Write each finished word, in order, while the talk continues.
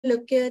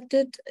look at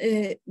it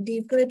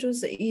deeper, it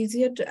was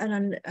easier to,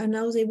 and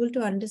I was able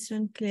to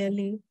understand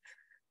clearly.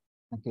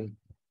 Okay.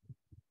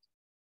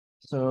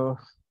 So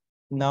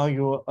now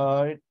you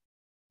are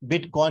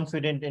bit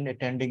confident in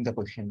attending the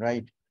question,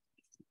 right?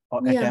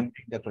 Or Yeah.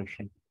 attempting the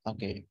question.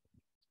 Okay.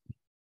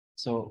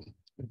 So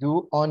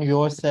you on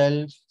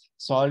yourself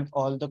solve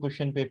all the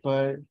question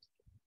paper,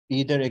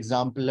 either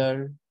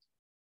exemplar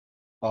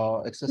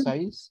or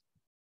exercise.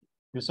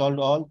 You solved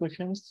all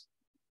questions.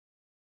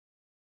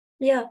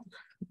 Yeah.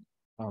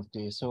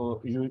 Okay.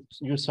 So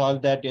you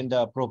solve that in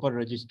the proper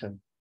register.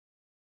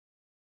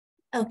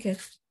 Okay.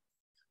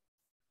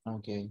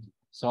 Okay.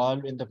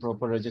 Solve in the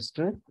proper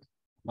register.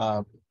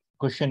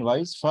 Question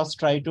wise. First,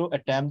 try to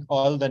attempt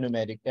all the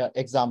numeric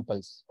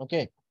examples.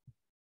 Okay.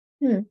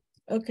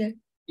 Okay.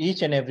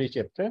 Each and every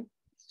chapter.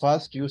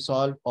 First, you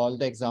solve all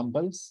the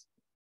examples.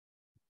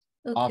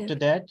 Okay. After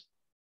that,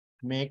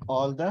 make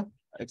all the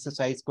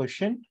exercise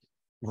question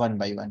one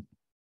by one.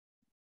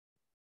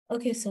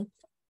 Okay, sir.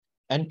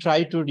 And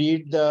try to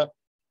read the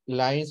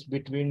lines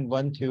between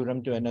one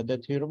theorem to another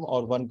theorem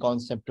or one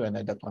concept to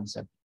another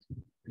concept.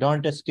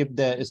 Don't skip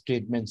the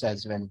statements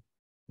as well,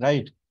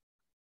 right?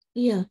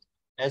 Yeah.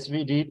 As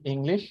we read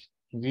English,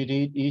 we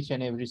read each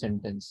and every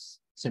sentences,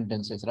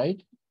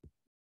 right?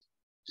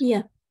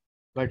 Yeah.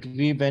 But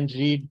when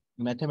read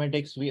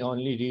mathematics, we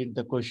only read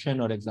the question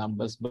or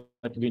examples,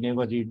 but we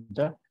never read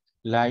the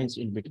lines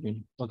in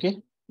between. Okay.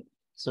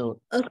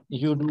 So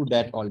you do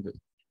that always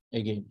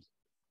again.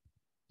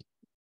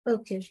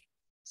 Okay.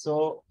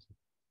 So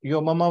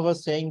your mama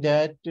was saying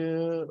that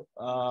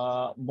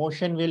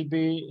motion will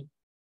be,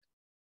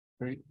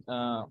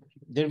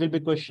 there will be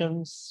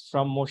questions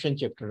from motion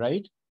chapter,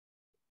 right?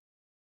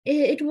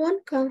 It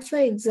won't come for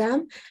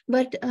exam,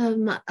 but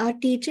our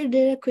teacher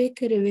did a quick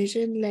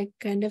revision, like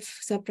kind of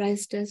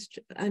surprise test,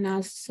 and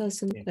asked us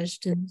some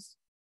questions.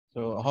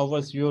 So how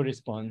was your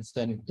response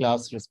and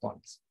class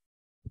response?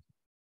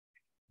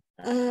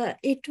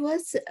 It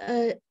was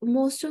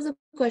most of the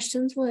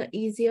questions were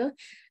easier,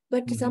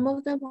 but some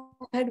of them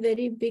had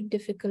very big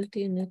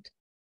difficulty in it.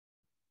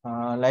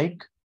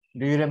 Like,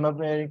 do you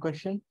remember any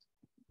question?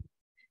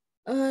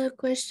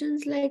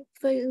 Questions like,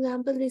 for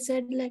example, they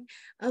said like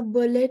a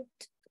bullet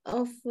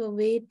of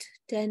weight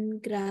 10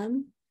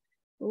 gram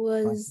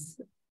was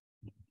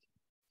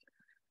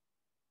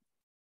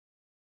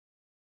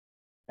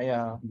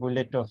Yeah,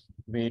 bullet of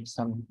weight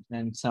some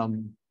and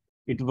some.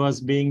 It was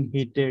being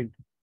heated.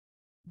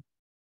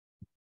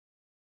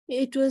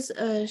 It was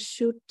they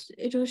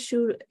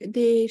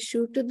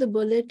shooted the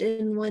bullet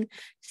in one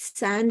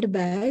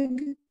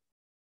sandbag,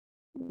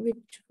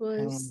 which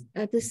was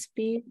at the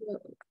speed.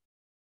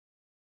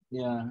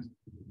 Yeah.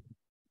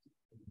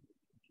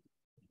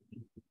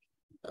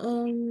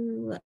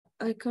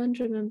 I can't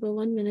remember.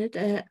 1 minute.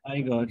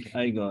 I got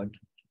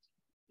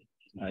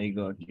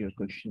your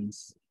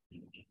questions.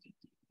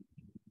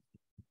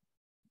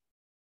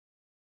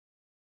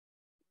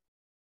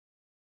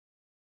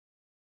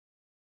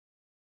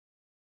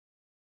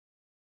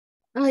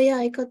 Oh yeah,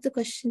 I got the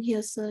question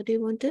here, sir. Do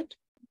you want it?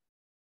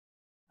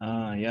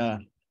 Yeah.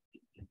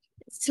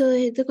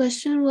 So the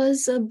question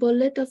was, a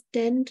bullet of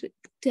 10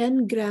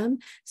 gram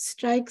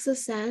strikes a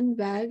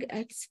sandbag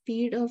at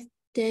speed of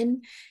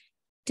 10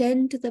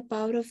 to the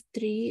power of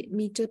 3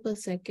 meter per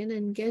second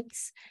and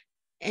gets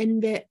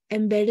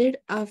embedded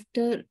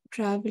after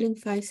traveling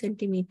 5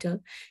 centimeter.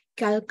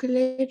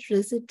 Calculate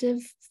residual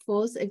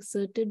force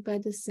exerted by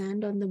the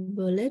sand on the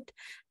bullet,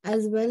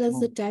 as well as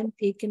the time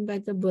taken by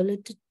the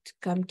bullet to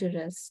come to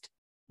rest.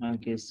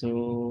 Okay,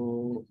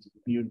 so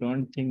you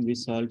don't think we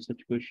solved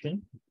such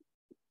question?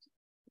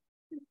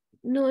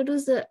 No, it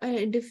was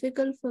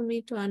difficult for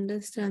me to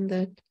understand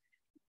that.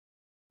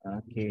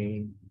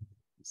 Okay,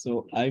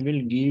 so I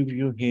will give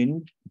you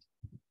hint.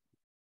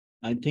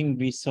 I think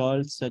we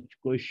solved such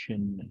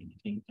question.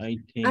 I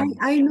think.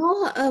 I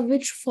know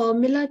which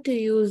formula to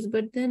use,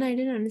 but then I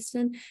didn't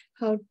understand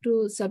how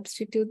to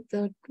substitute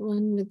that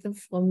one with the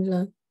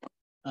formula.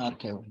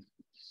 Okay.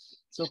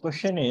 So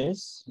question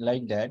is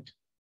like that.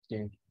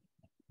 Okay.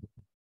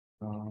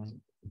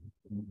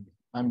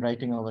 I'm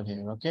writing over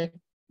here. Okay.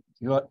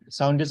 Your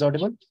sound is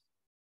audible?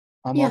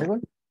 I'm audible?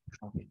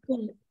 Okay.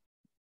 Yeah.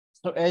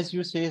 So as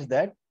you say is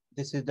that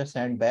this is the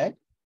sandbag,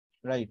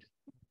 right?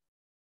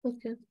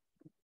 Okay.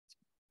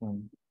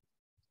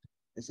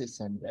 This is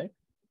sandbag.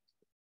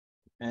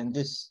 And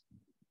this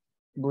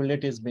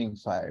bullet is being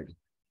fired,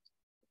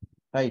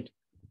 right?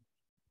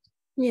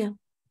 Yeah.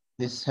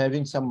 This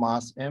having some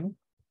mass m.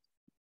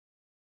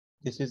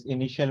 This is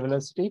initial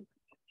velocity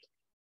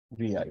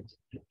vi.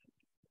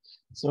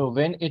 So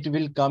when it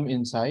will come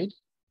inside,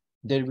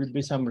 there will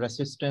be some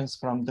resistance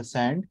from the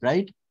sand,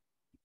 right?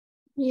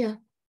 Yeah.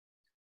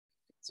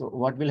 So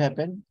what will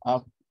happen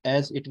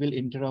as it will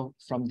enter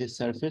from this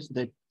surface,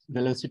 the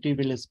velocity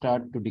will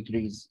start to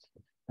decrease.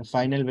 The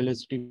final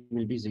velocity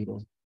will be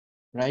 0,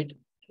 right?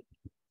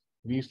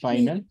 V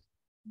final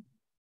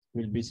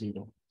will be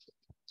 0.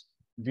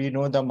 We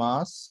know the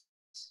mass.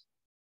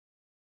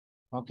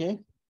 Okay.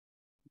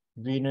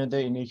 We know the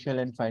initial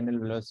and final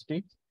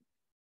velocity.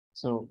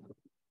 So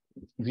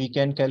we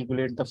can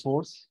calculate the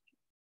force.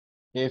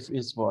 F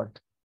is what?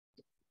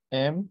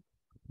 M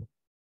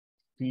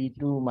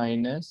P2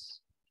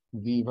 minus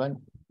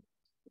V1,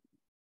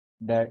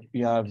 that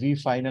V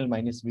final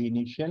minus V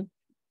initial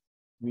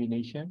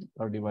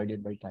or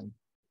divided by time.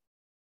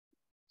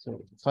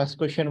 So first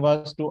question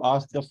was to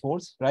ask the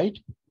force, right?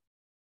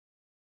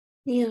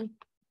 Yeah.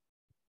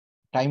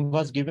 Time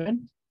was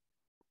given?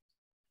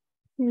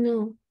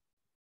 No.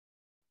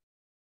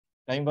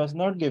 Time was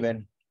not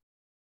given.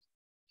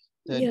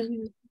 Then Yeah.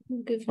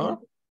 Given.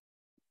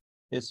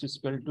 S is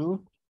equal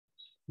to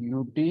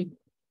ut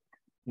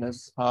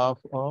plus half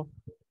of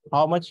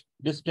how much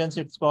distance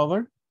it's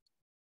covered?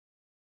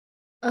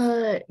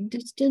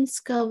 Distance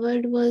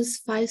covered was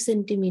 5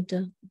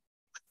 centimeter.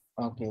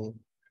 Okay.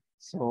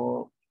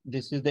 So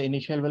this is the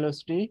initial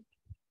velocity.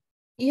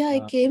 Yeah, I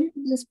came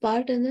to this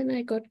part and then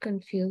I got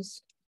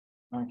confused.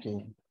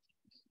 Okay.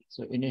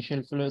 So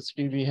initial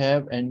velocity we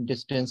have and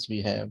distance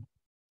we have.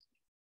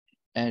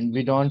 And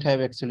we don't have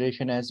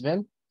acceleration as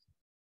well.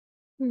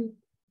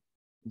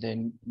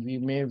 Then we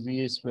may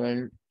V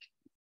square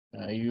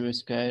U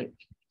square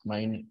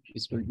minus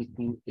is equal to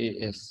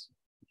 2AS.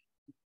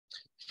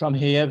 From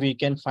here we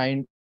can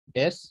find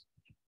S.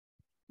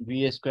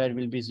 V square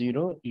will be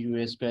 0.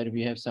 U square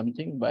we have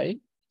something by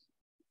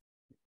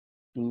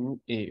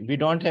 2A. We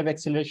don't have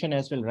acceleration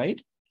as well, right?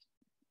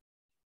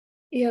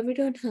 Yeah, we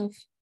don't have.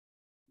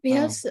 We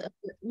have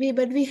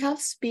but we have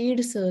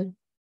speed, sir.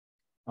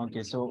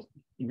 Okay, so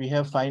we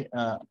have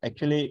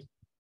actually,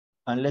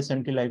 unless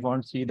until I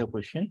won't see the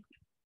question.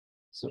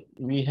 So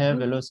we have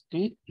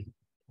velocity.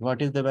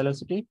 What is the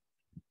velocity?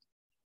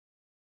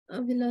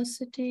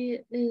 Velocity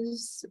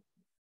is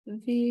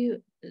V.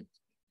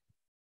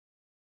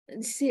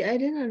 See, I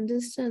didn't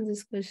understand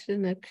this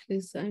question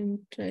actually, so I'm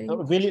trying.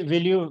 So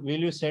will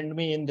you send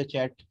me in the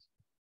chat?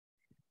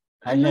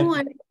 I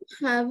don't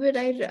have it.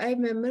 I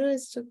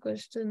memorized the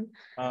question.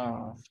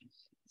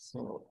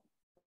 So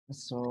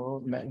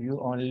you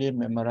only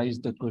memorize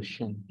the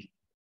question.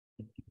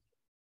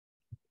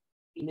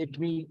 Let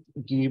me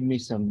give me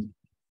some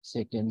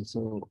seconds.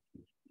 So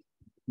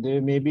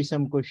there may be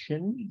some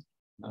question.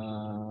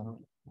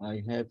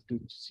 I have to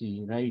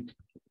see, right?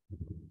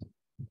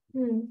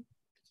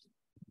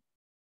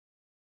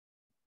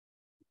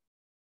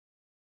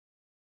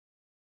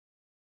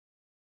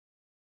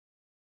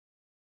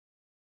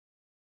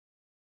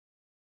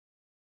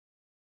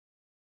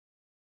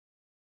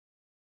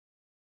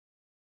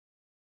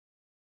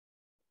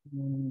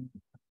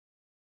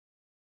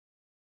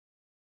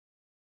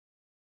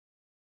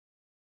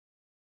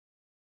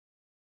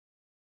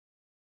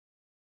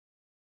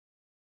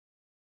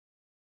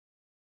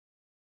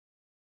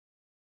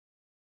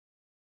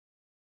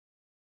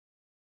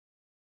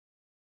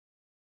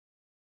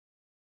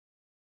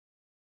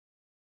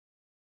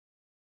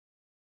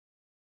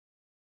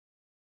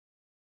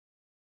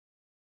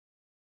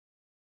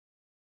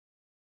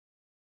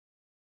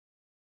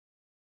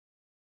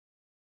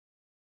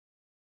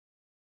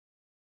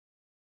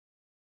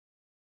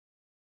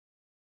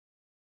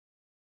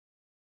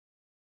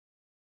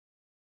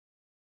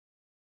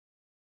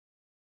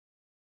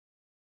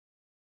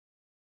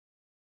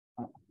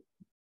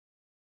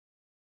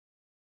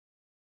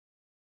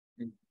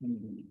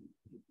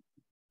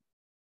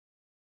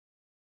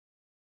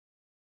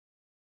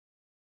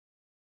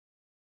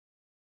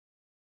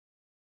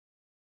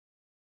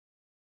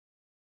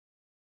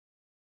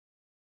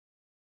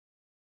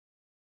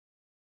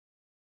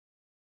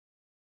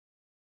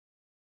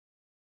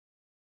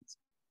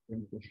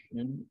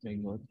 Question I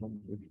got one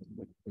question,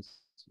 but this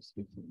is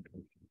different.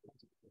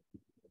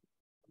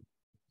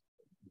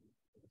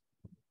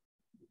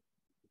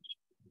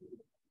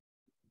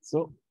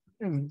 So,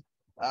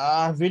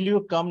 will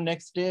you come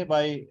next day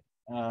by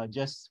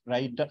just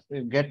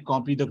get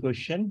copy the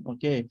question,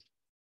 okay?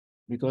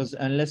 Because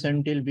unless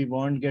until we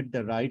won't get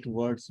the right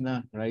words,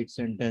 right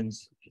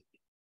sentence.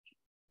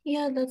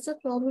 Yeah, that's a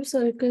problem,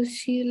 sir, because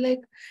she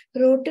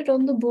wrote it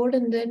on the board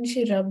and then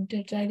she rubbed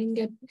it.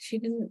 She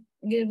didn't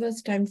give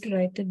us time to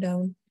write it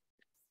down.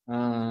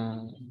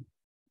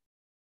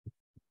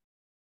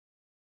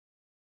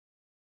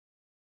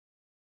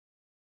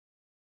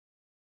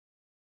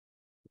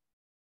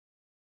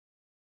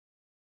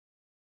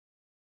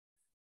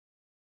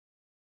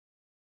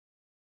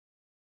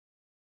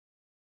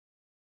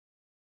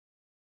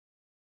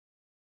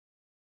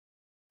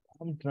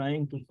 I'm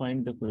trying to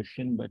find the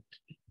question, but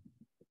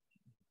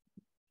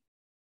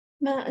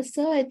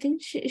Sir, I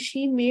think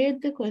she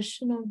made the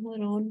question on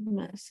her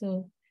own,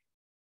 sir.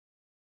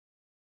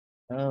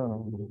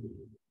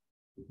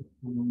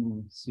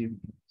 See.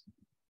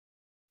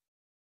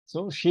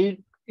 So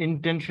she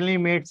intentionally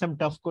made some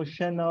tough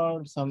question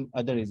or some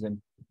other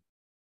reason?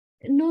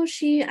 No,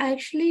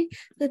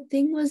 the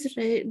thing was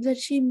that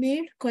she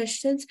made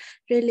questions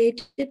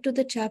related to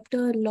the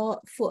chapter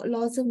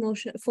laws of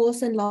motion,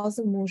 force and laws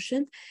of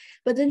motion,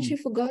 but then she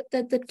forgot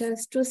that the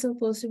test was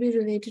supposed to be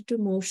related to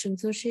motion,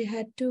 so she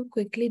had to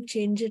quickly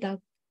change it up.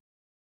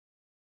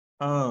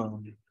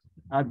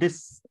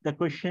 The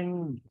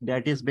question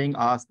that is being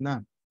asked,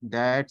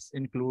 That's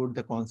include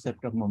the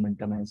concept of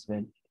momentum as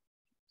well.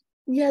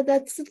 Yeah,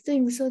 that's the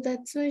thing. So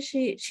that's why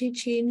she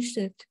changed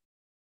it.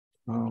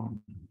 Oh,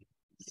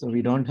 so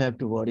we don't have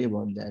to worry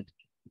about that.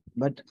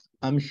 But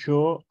I'm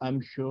sure we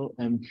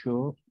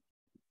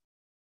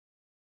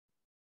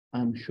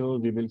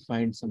will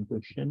find some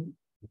question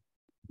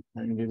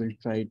and we will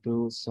try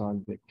to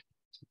solve it.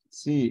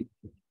 See,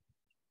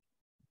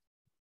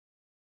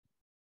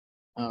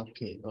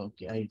 okay,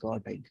 I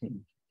got, I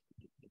think.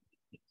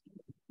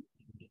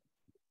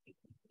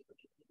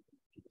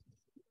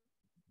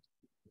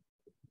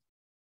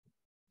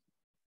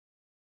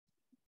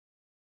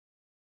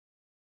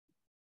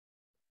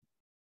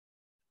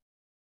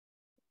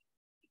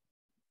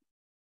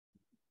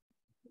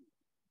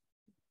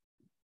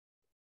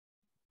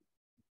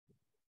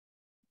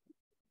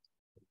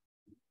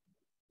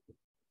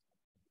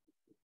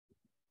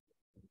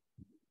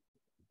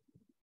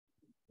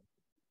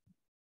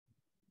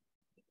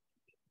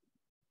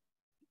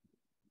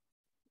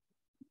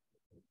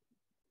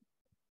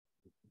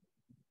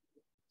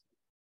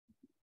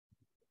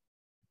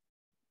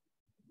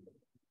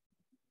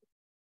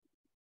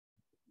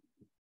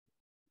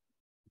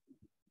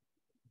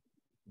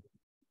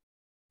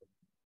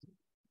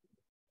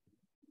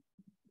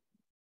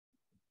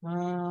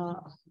 Uh,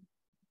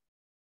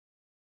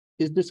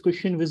 is this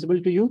question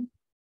visible to you?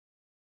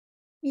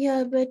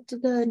 Yeah, but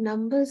the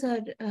numbers are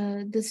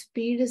the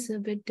speed is a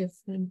bit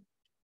different.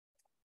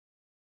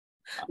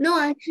 No,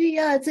 actually,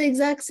 yeah, it's the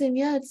exact same.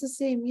 Yeah, it's the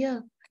same.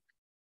 Yeah.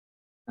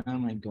 Oh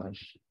my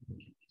gosh,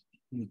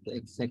 it's the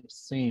exact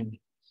same.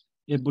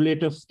 A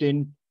bullet of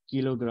 10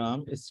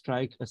 kilogram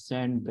strike a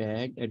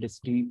sandbag at a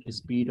steep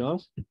speed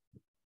of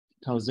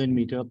 1000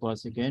 meters per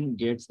second,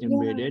 gets Yeah.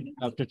 embedded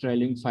after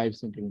traveling 5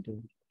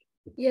 centimeters.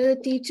 Yeah, the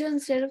teacher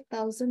instead of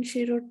 1,000,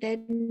 she wrote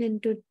 10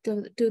 into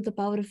to the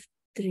power of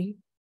 3.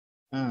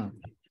 Ah,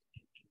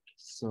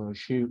 so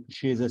she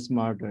is a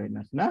smarter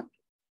enough, nah?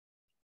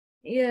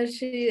 Yeah,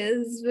 she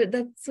is. But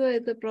that's why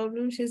the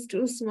problem. She's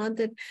too smart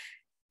that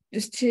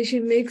just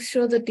she makes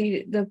sure that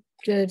the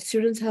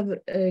students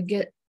have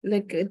get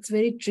like it's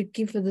very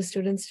tricky for the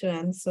students to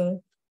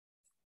answer.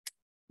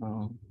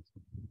 Oh.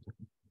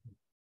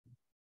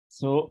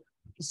 So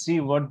see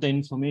what the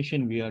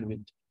information we are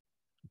with.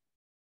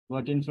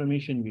 What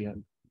information we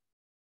have.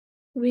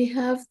 We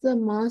have the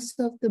mass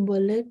of the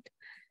bullet,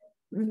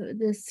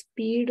 the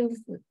speed of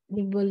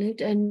the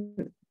bullet,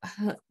 and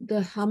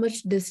how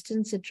much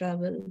distance it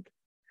traveled.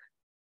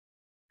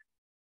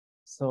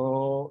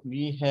 So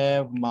we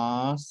have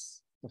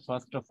mass. So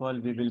first of all,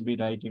 we will be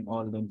writing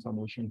all the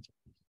information.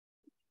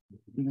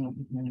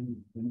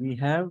 We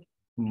have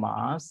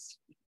mass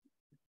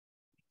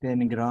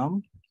 10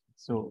 gram.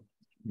 So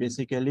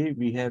basically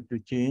we have to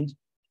change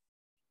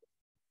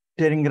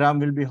 10 gram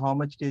will be how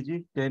much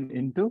kg? 10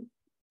 into,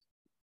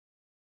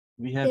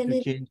 we have 10 to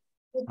is change.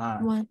 Ah,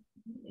 1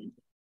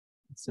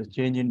 so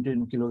change into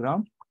in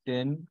kilogram,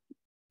 10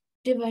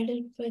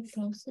 divided by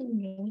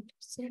 1,000, right?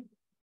 So,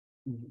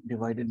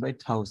 divided by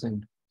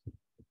 1000.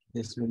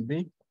 This will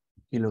be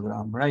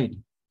kilogram, right?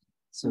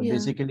 So yeah.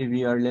 basically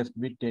we are left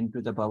with 10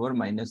 to the power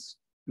minus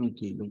 2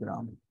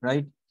 kilogram,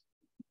 right?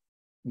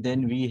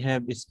 Then we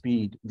have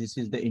speed. This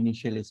is the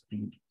initial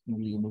speed.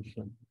 The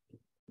initial.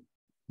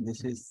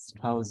 This is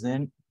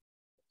 1000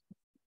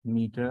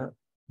 meters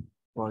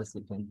per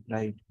second,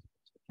 right?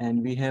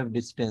 And we have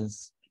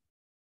distance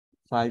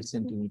 5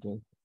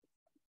 centimeters,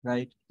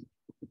 right?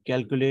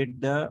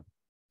 Calculate the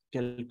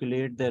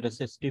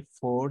resistive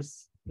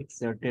force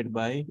exerted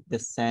by the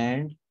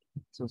sand.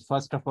 So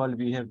first of all,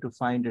 we have to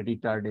find a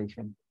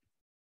retardation.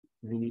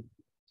 Retardation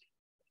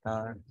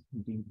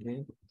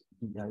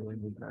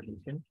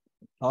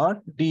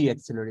or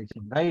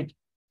deceleration, right?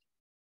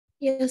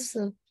 Yes,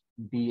 sir.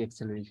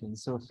 Deceleration.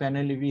 So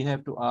finally, we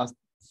have to ask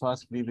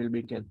first. We will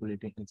be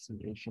calculating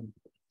acceleration,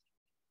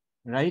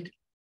 right?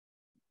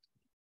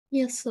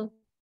 Yes, sir.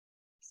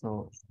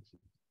 So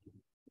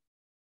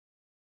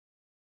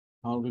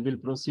how we will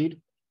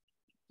proceed?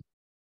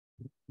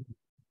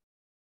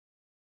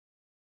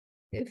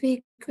 If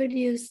we could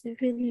use the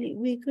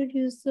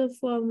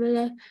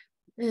formula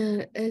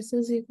S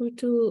is equal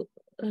to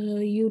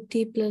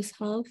UT plus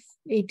half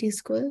 80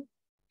 square.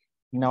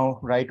 Now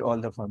write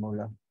all the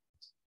formula.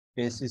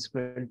 S is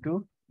equal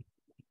to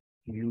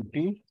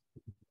UT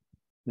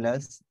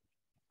plus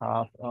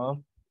half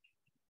of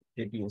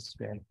 80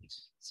 square.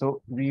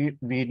 So we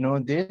know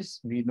this,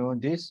 we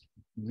don't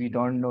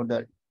know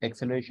the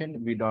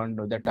acceleration, we don't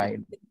know the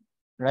time,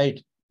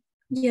 right?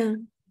 Yeah.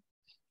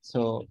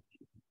 So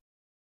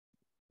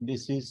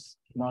this is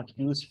not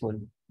useful.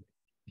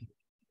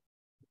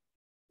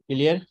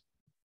 Clear?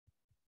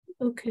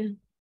 Okay.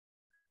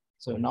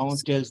 So now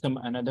tell some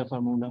another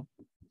formula.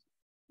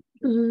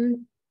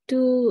 Um,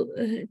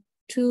 to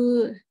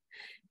to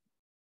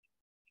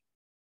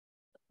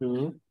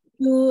To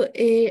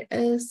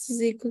 2AS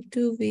is equal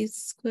to V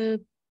square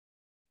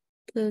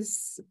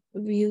plus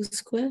V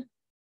square.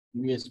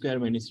 V square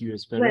minus U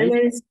square, But,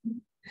 right?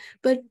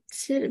 but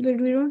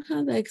we don't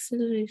have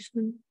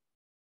acceleration.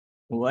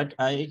 What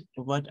I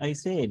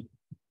said.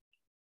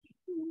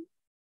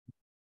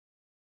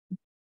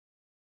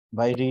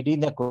 By reading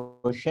the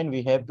question,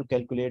 we have to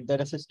calculate the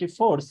resistive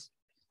force.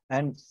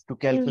 And to Mm.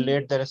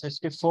 calculate the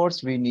resistive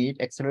force, we need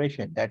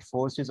acceleration. That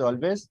force is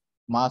always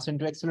mass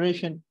into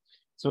acceleration.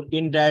 So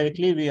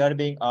indirectly, we are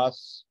being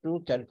asked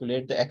to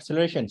calculate the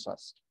acceleration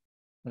first,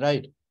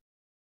 right?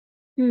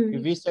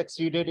 If Mm. we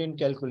succeeded in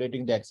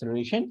calculating the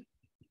acceleration,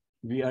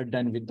 we are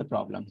done with the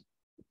problem.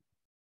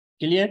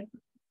 Clear?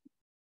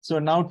 So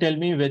now tell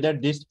me whether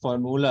this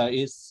formula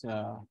is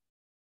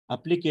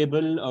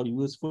applicable or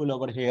useful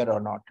over here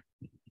or not.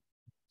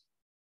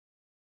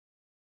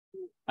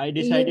 I Yeah,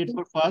 decided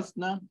for first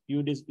now.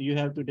 You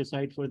have to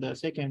decide for the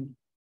second.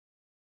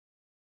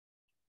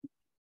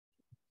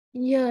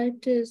 yeah,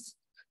 it is.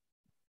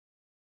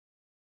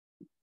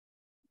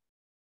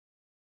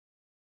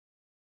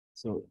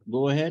 So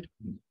go ahead.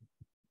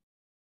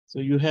 So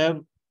you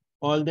have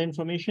all the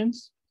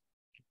informations.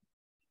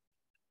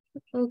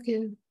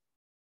 Okay.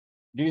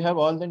 Do you have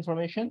all the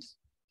informations?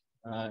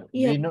 Yeah.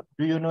 We know.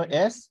 Do you know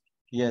S?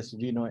 Yes,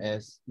 we know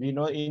S. We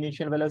know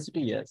initial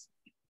velocity. Yes.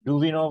 Do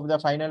we know the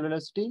final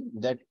velocity?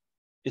 That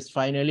is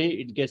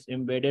finally it gets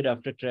embedded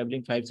after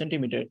traveling 5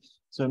 centimeters.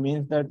 So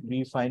means that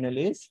V final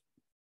is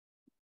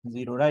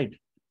zero, right?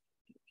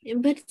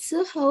 But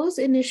so how is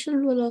initial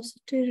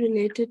velocity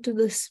related to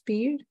the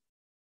speed?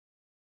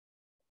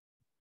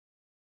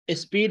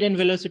 Speed and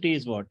velocity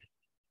is what?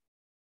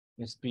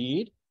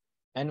 Speed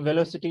and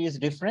velocity is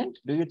different.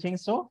 Do you think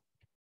so?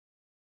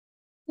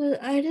 Well,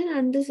 I didn't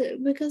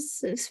understand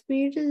because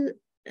speed is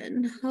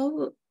and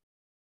how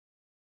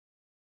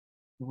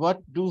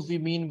What do we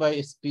mean by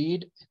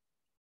speed?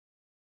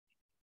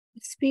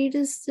 speed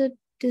is the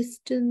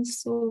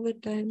distance over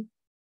time.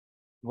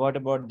 What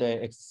about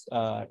the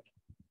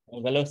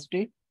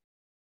velocity?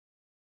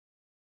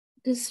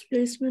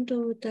 Displacement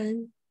over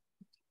time.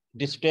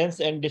 Distance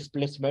and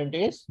displacement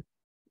is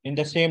in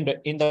the same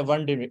in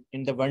the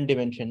in the one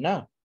dimension.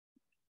 Now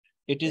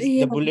it is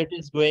Yeah. the bullet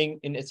is going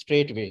in a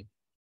straight way.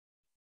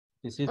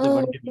 This is the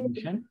one Oh,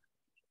 dimension.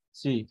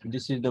 See,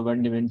 this is the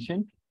one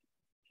dimension.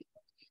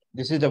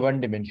 This is the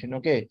one dimension.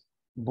 Okay,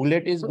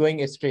 bullet is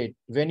going straight.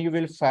 When you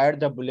will fire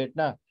the bullet,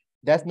 now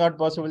that's not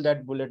possible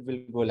that bullet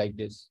will go like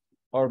this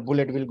or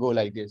bullet will go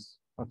like this.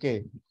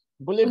 Okay,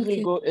 bullet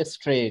will okay. go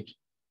straight.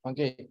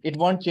 Okay, it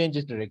won't change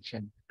its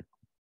direction.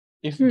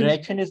 If Hmm.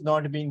 direction is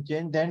not being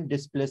changed, then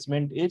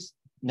displacement is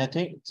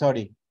nothing.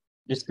 Sorry,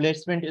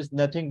 displacement is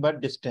nothing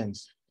but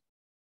distance.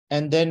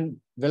 And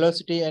then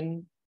velocity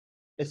and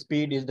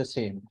speed is the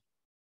same.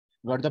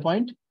 Got the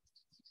point?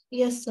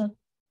 Yes, sir.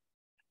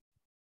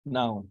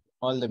 Now,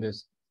 all the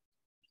best.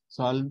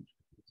 So I'll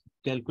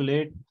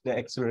calculate the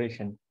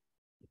acceleration.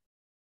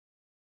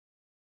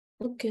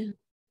 Okay.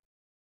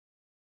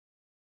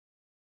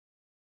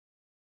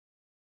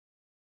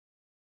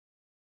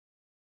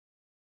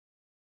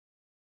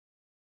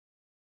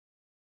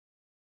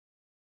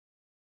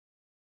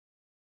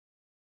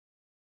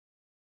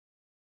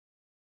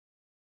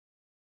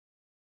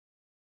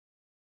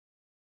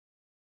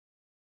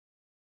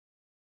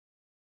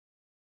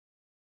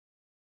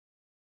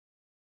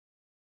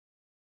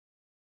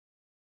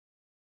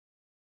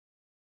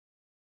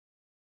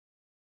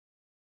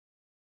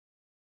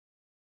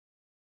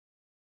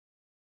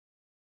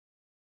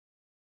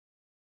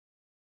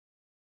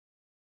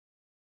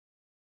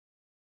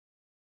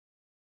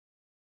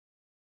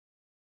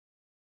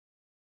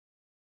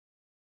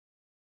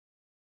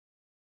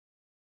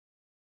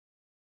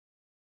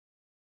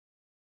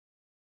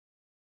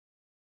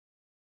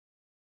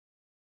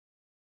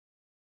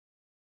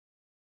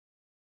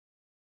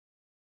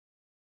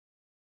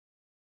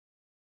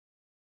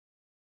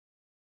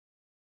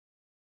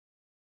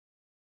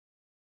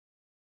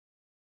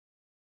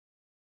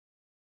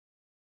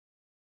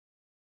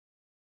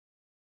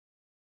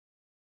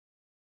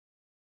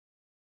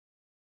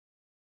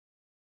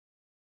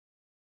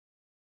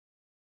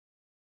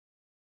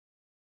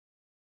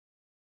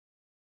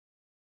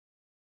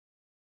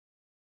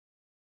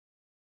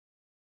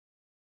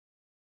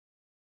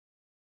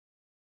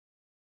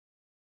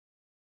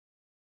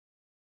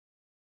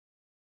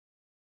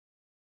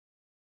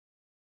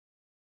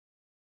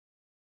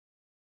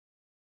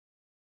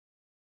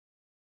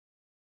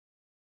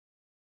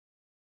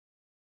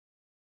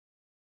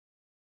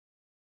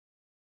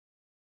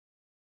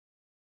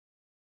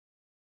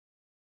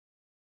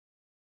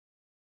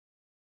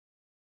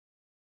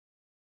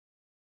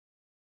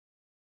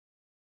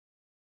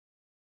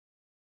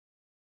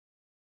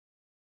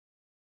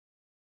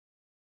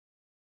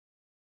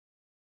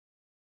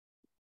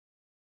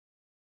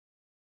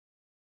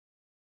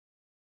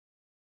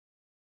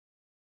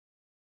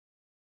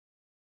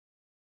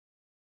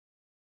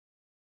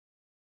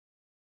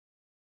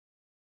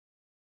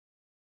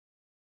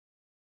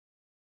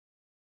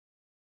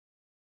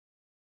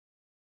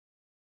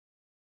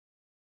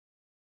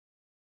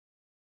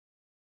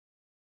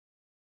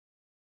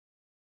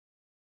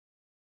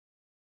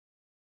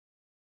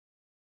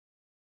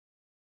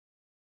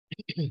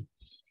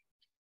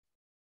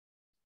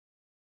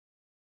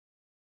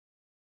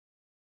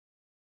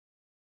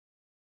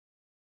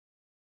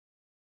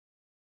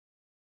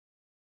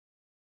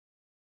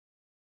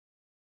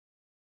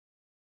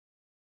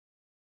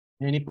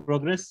 Any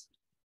progress?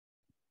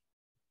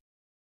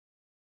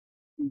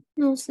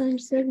 No, sir, I'm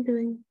still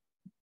doing.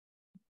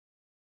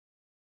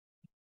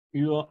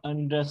 You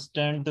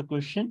understand the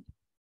question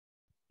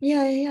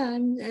Yeah,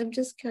 I'm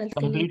just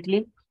calculating.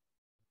 completely?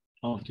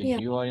 Okay, Yeah.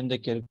 you are in the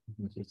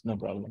calculation, no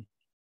problem.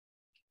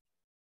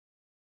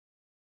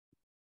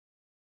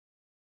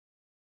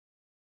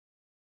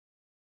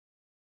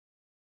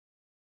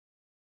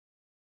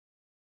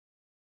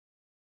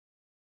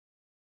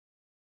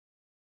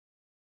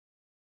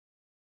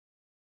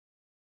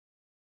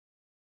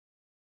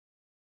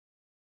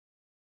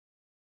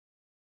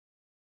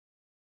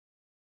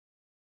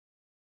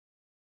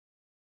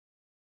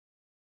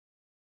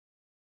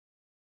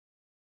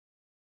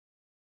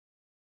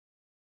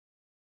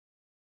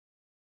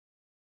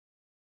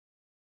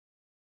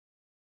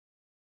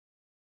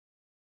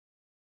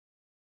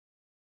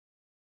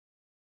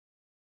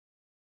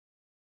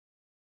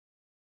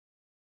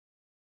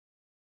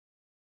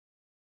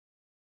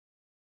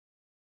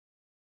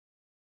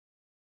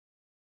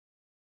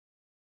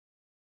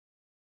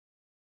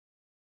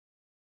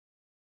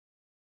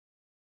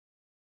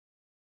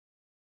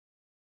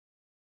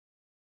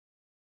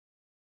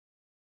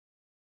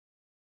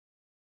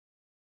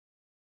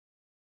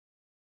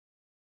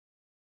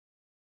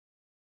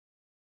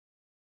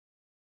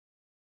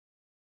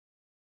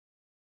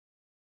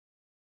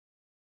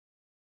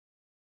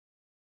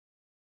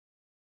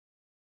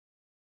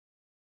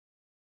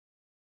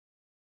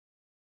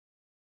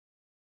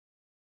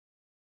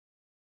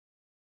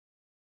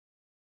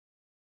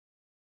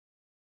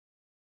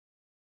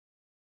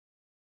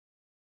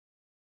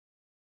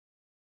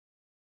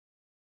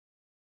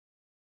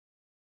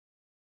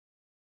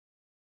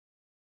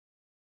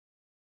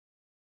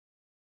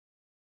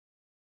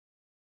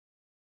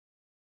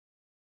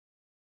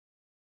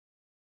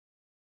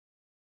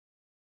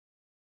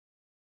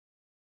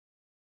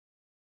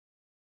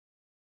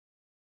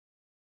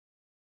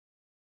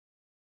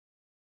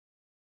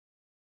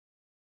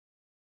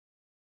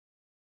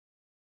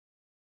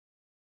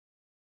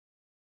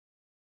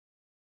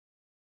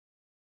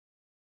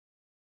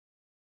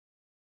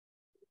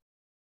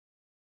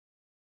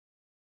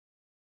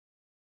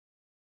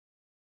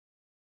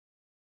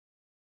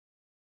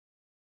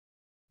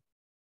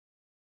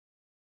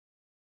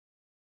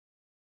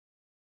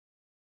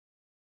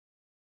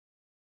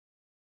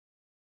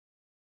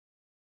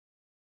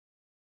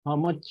 How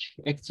much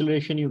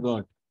acceleration you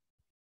got?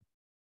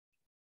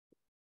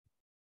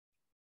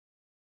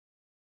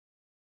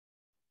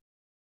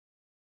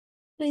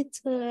 Right,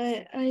 so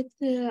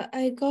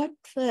I got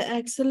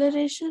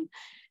acceleration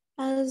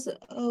as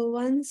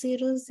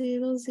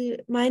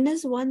 1,000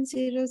 minus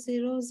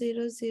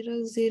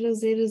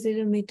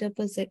 1,000,000,000 meter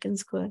per second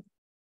square.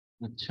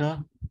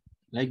 Acha,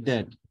 like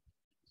that.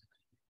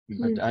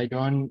 But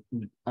I'm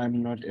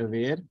not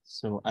aware,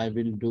 so I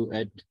will do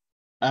it.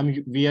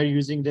 We are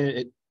using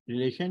the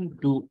relation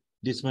to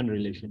this one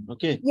relation.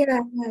 Okay. Yeah,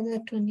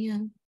 that one, yeah.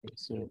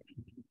 So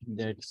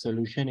that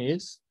solution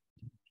is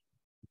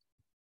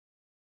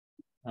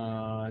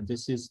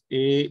this is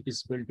a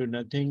is equal to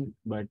nothing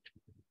but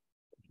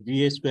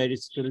v square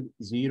is still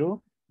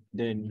 0.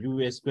 Then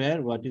u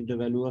square, what is the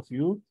value of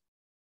u?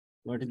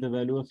 What is the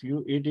value of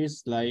u? It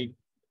is like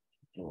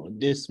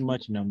this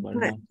much number,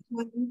 Right. huh?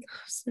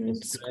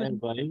 1,000 Square square.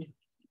 by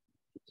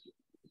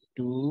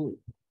 2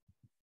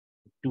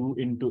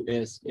 into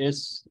s.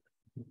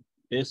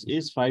 S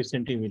is 5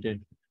 centimeter.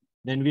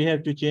 Then we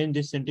have to change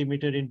this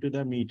centimeter into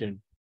the meter.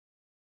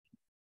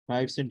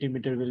 5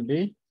 centimeter will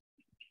be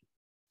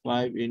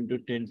 5 into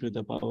 10 to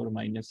the power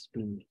minus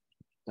 2,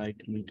 right,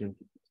 meter.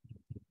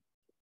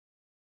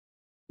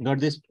 Got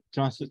this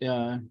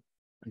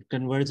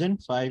conversion?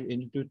 5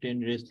 into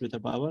 10 raised to the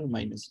power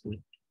minus 2.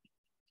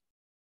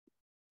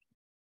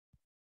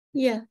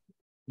 Yeah.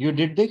 You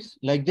did this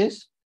like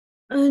this?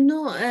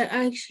 No,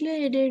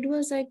 actually I did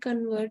was I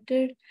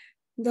converted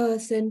the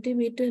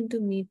centimeter into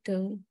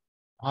meter.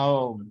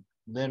 How?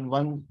 Then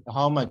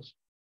how much?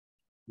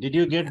 Did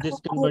you get this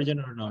conversion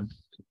or not?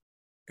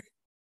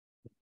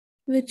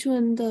 Which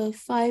one? The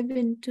 5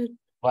 into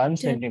 1 10,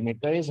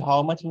 centimeter is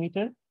how much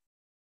meter?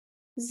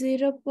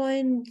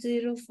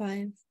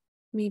 0.05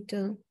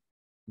 meter.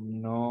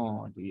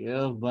 No,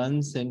 dear.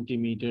 1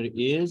 centimeter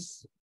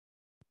is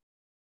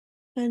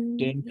 10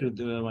 to And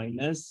the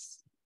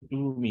minus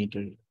 2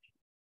 meter.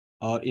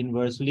 Or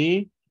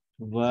inversely,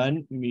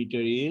 1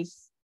 meter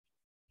is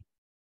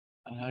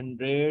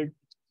 100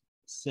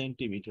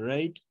 centimeter,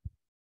 right?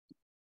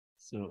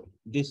 So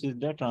this is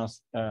the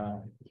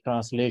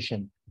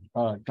translation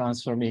or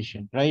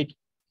transformation, right?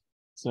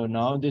 So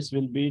now this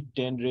will be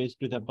 10 raised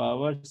to the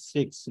power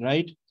 6,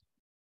 right?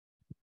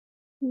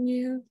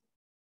 yeah.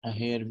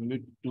 Here will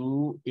be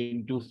 2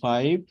 into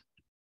 5,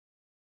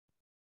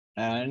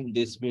 and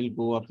this will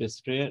go up a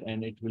stair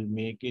and it will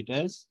make it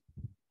as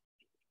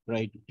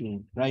right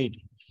 2, right?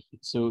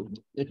 So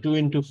the 2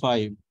 into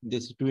 5,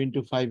 this 2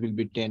 into 5 will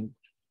be 10.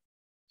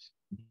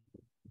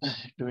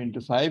 2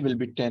 into 5 will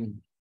be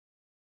 10.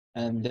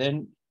 And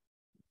then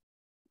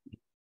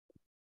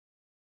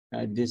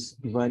this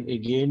one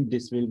again,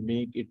 this will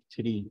make it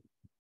 3.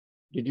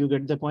 Did you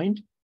get the point?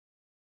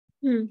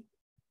 Hmm.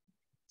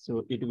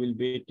 So it will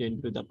be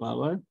 10 to the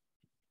power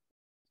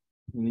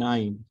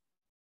 9.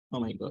 Oh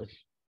my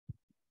gosh.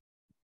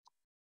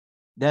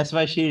 That's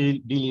why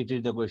she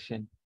deleted the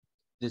question.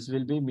 This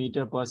will be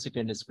meter per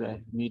second square,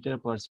 meter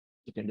per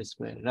second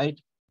square, right?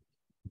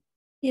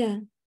 Yeah.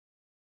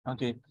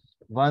 Okay.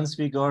 Once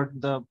we got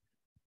the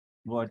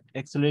what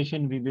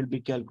acceleration, we will be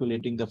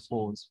calculating the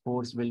force.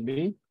 Force will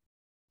be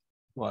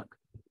what?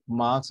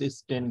 Mass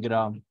is 10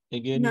 gram.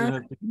 Again, you Mass,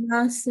 have to,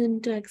 mass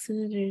into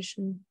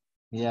acceleration.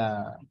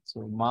 yeah.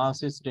 So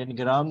mass is 10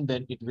 gram,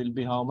 then it will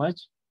be how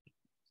much?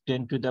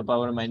 10 to the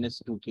power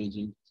minus 2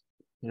 kg,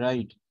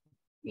 right?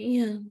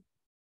 Yeah.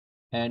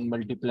 And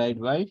multiplied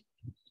by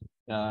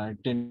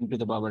 10 to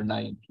the power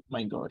 9.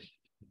 My gosh.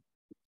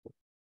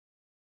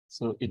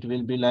 So it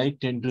will be like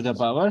 10 to the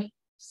power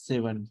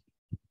 7.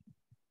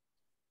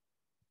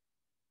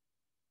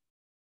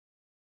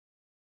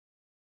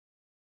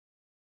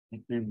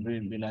 It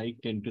will be like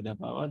 10 to the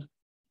power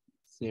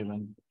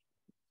 7.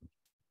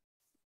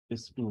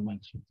 Is too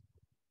much.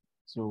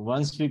 So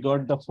once we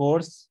got the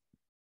force,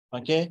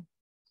 okay,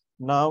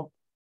 now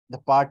the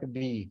part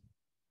B.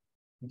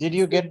 Did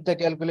you get the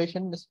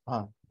calculation?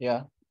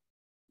 Yeah.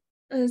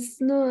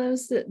 No, I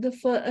was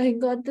I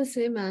got the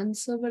same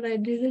answer, but I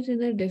did it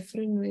in a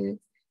different way.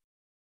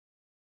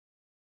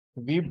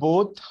 We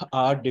both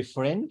are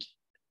different.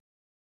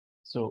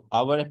 So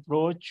our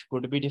approach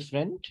could be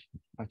different.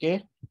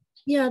 Okay.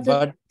 Yeah,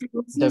 But the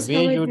process way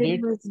how I you did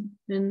did, was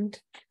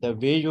different.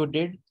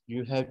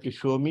 you have to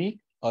show me,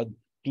 or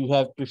you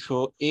have to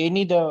show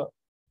any the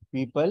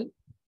people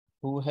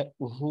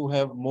who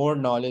have more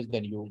knowledge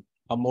than you,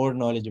 a more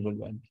knowledgeable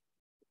one.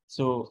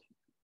 So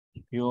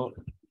you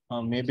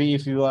maybe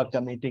if you are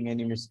committing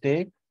any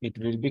mistake, it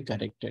will be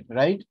corrected,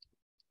 right?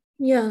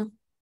 Yeah.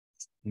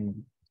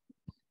 Mm.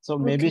 So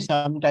maybe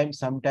Okay.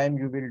 sometime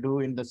you will do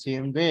in the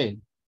same way,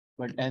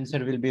 but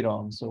answer will be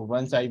wrong. So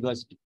once I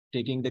was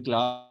taking the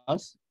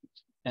class,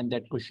 and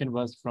that question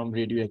was from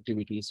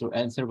radioactivity. So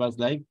answer was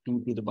like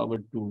 2 to the power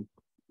 2.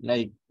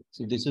 Like,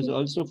 so this is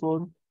also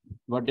 4.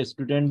 What a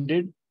student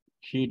did,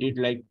 she did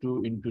like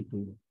 2 into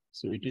 2.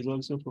 So it is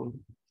also 4.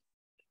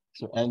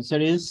 So answer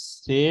is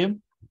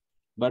same,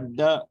 but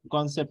the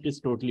concept is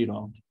totally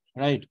wrong,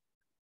 right?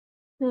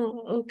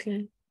 Oh,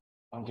 okay.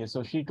 Okay,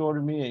 so she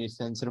told me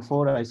it's answer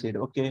 4. I said,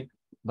 okay.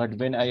 But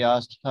when I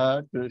asked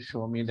her to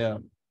show me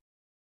the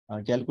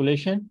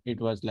calculation,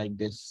 it was like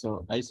this.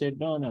 So I said,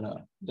 no, no,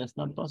 no, that's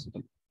not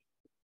possible.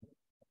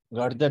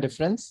 Got the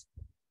difference?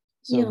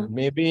 So Yeah.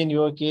 maybe in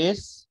your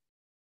case,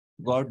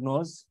 God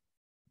knows.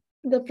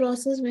 The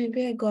process,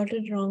 maybe I got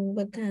it wrong,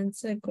 but the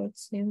answer I got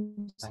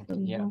same somehow.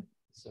 Yeah.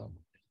 So Okay.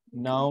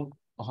 now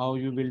how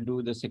you will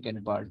do the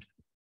second part?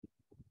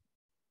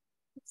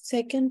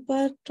 Second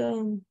part,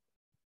 time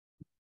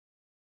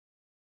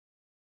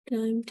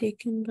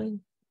taken by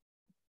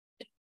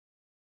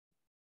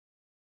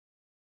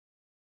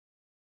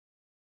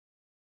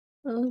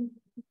um,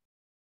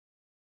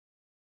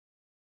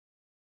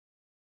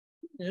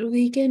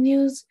 we can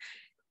use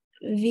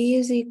V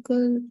is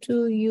equal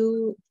to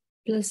U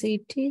plus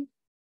 80.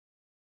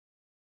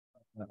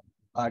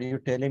 Are you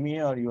telling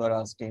me or you are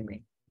asking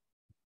me?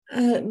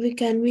 We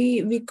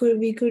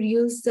could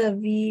use the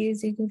V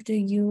is equal to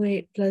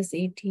U plus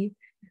 80.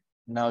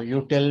 Now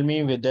you tell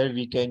me whether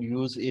we can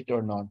use it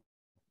or not.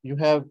 You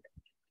have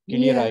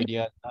clear Yeah,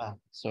 idea.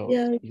 So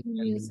yeah, we you can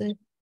tell use me.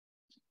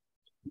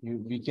 it.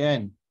 We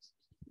can.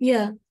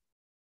 Yeah,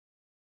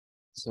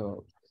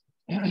 So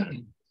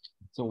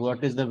so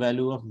what is the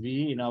value of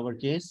V in our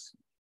case?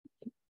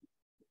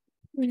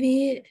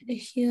 V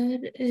here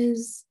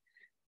is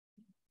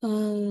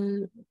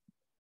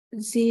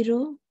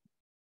 0.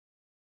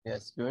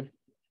 Yes, good.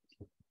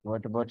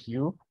 What about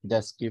you?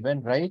 That's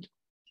given, right?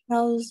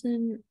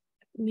 1000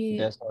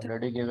 That's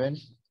already given.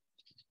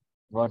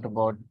 What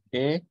about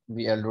A?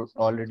 We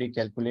already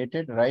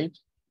calculated, right?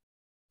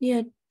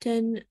 yeah,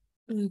 10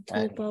 to the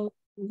And power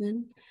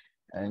 7.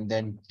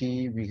 then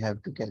T we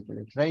have to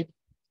calculate, right?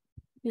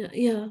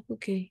 Yeah,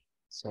 okay.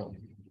 So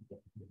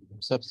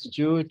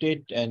substitute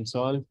it and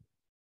solve.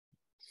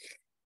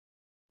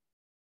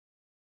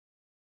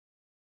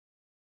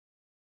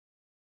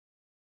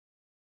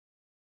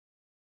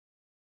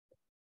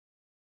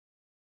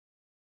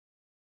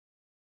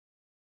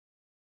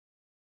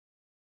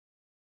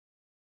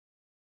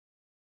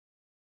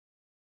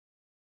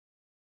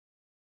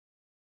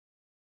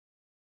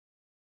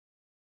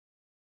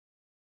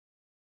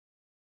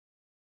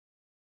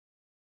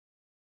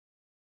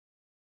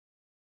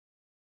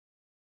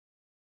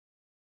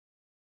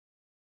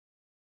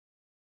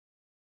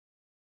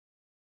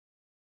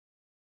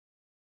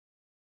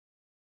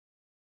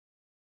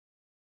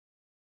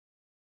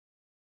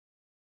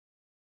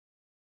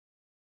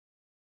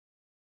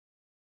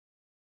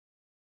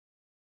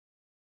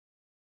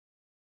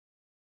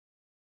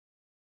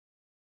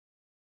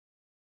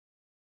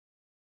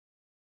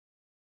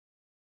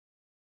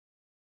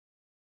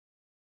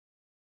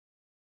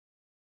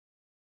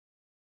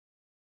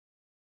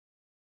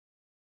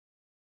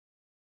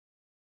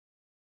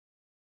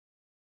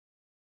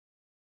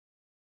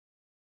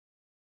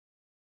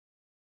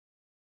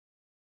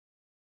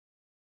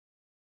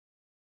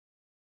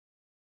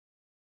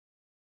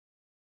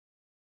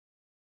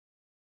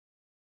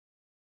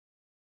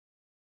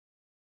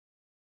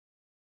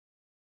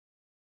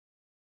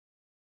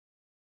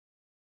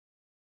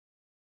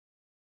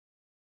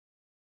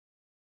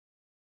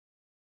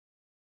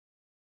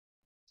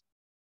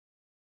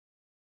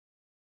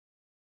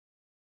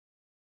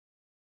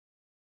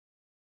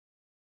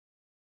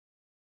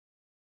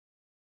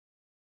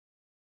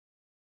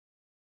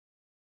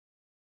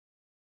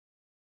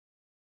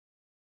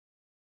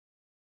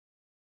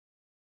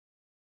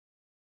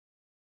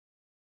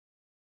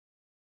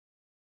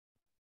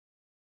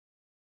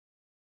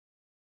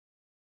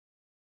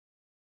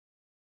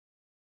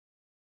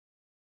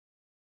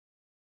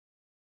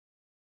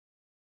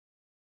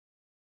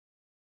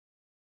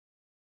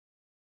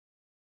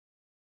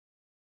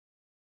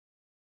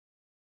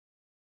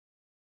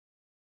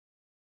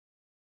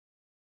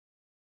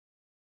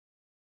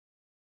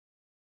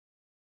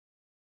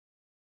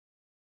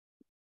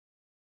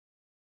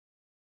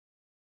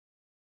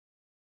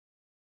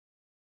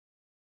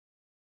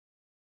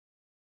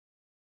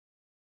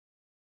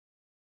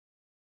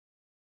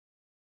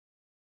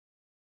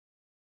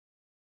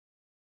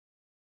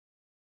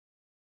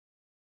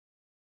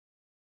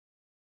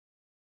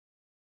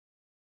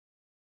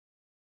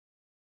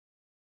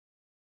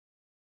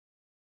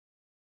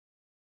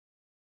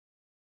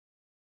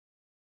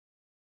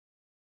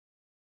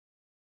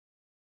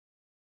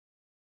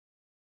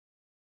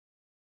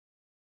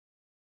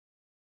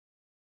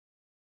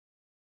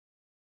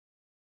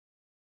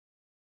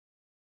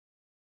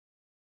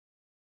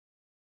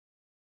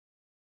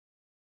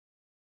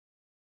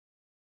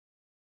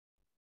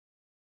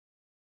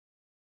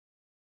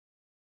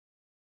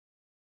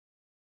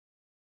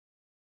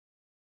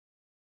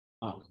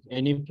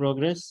 Any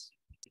progress?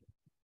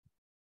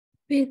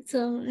 Wait,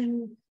 so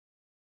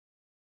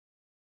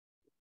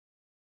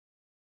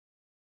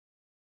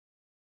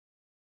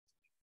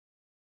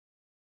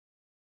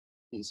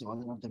It's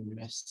all of the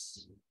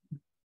mess.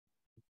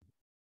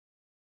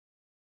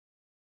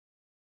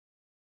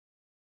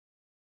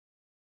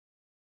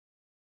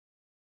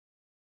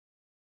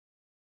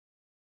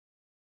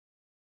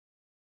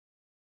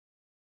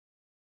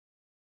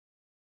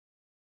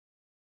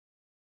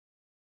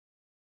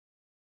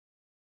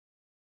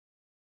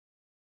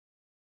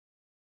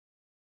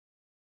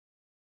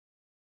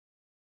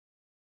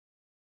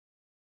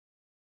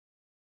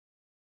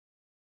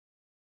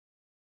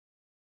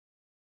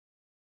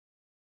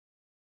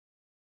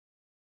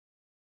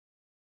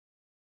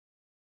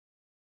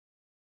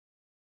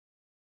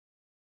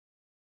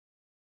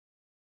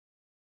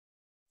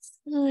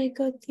 I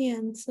got the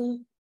answer.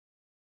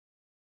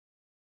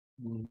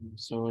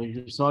 So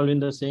you solve in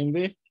the same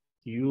way,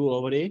 u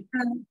over a.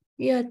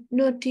 Yeah,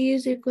 no, T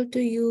is equal to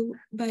U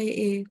by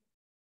A.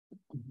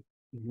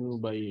 U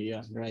by a,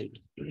 yeah, right.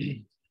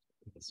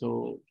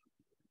 So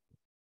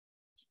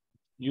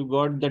you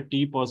got the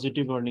T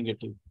positive or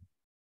negative?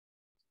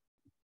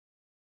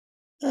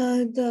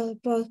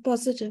 The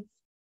positive.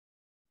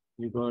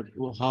 You got,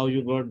 how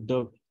you got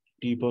the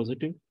T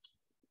positive?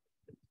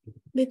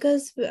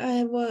 Because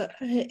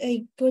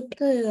I put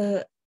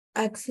the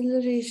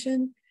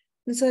acceleration,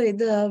 sorry,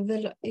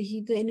 the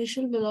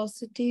initial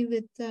velocity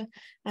with the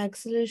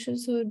acceleration,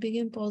 so it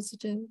became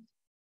positive.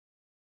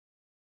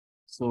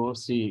 So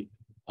see,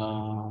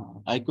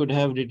 I could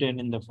have written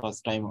in the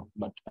first time,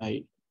 but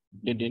I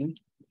didn't.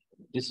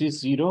 This is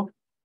 0.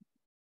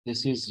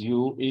 This is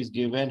u is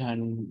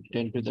given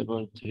 10 to the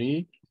power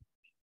 3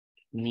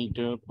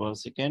 meter per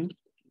second.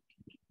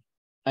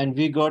 And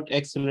we got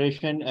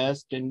acceleration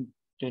as 10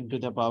 to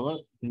the power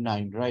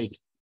 9, right?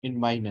 In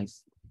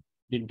minus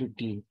into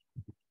t.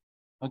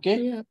 Okay.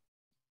 Yeah.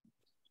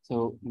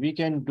 So we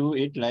can do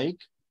it like,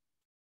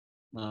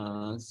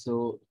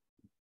 so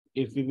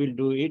if we will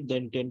do it,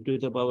 then 10 to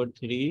the power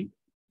 3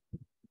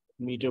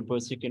 meter per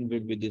second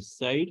will be this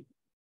side.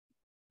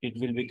 It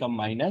will become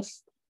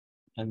minus,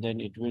 and then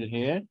it will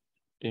here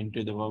 10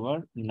 to the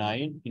power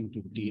 9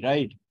 into t,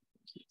 right?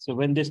 So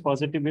when this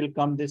positive will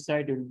come this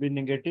side, it will be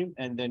negative,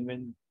 and then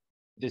when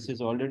this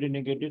is already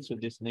negative, so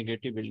this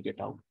negative will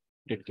get out,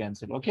 get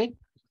cancelled. Okay.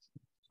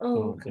 Oh,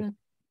 So okay.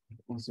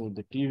 so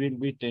the t will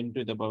be 10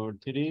 to the power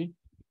 3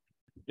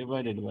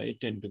 divided by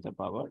 10 to the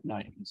power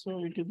 9.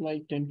 So it is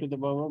like 10 to the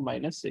power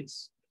minus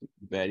 6.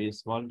 Very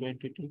small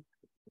quantity.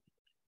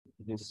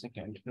 This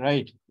second,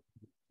 right?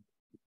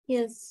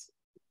 Yes.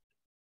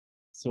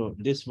 So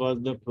this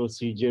was the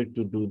procedure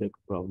to do the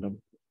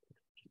problem.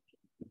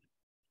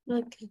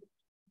 Okay.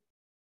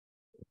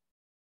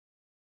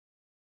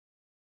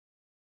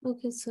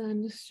 Okay, so I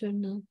understood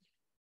now.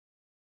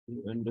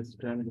 You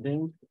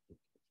understanding?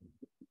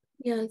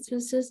 Yeah, it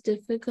was just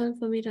difficult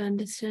for me to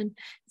understand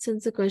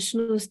since the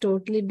question was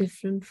totally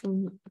different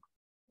from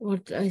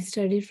what I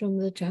studied from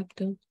the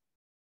chapter.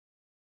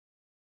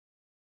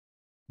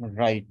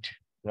 Right,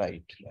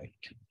 right, right.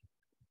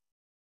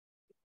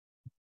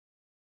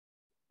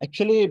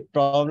 Actually,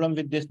 problem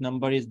with this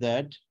number is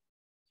that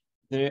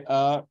there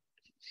are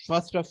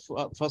first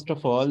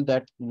of all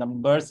that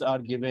numbers are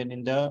given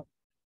in the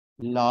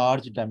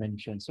large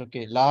dimensions.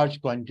 Okay,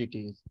 large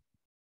quantities.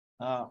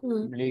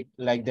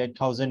 Like that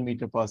 1,000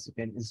 meter per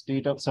second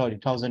instead of, sorry,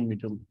 1,000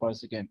 meter per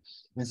second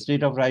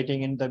instead of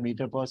writing in the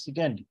meter per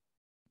second.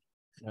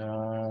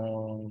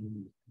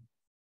 Um,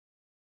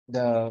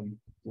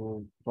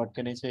 what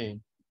can I say?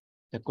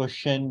 The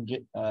question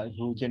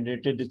who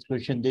generated this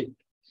question,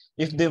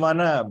 if they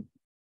wanna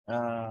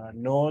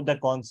know the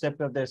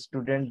concept of the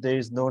student, there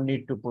is no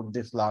need to put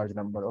this large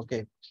number.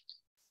 Okay,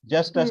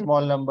 just a Hmm.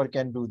 small number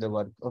can do the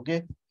work.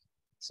 Okay,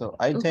 so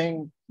I Okay.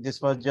 think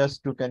this was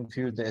just to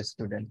confuse the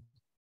student.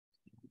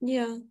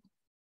 Yeah.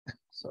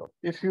 So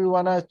if you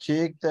wanna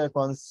check the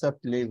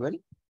concept level,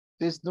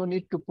 there's no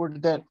need to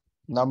put the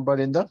number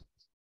in the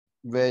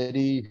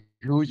very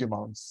huge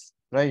amounts,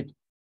 right?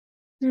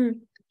 Hmm.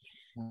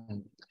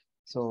 Mm.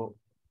 So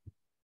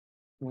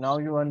now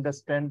you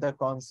understand the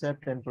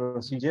concept and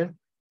procedure.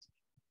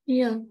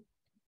 Yeah.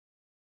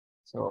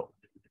 So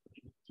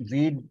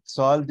we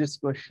solve this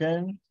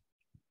question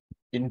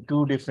in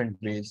two different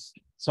ways.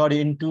 Sorry,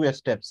 in two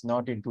steps,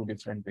 not in two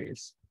different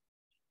ways.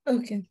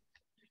 Okay.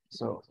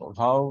 So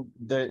how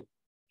the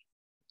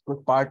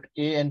part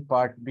A and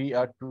part B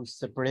are two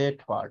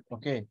separate part.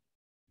 Okay.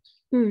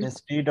 Hmm.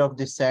 Instead of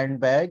the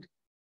sandbag,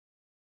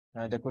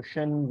 the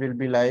question will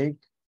be like,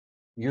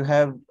 you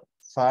have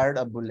fired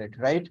a bullet,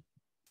 right?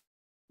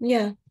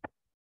 Yeah.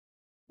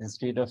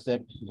 Instead of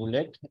that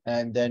bullet,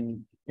 and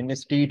then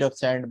instead of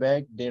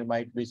sandbag, there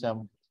might be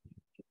some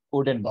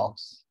wooden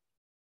box,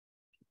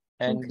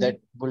 and Okay. that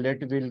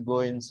bullet will go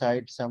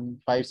inside some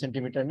 5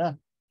 centimeter, na?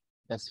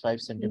 That's 5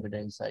 centimeter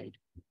inside.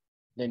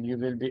 Then you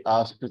will be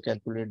asked to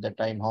calculate the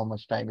time, how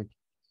much time it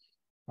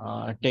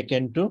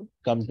taken to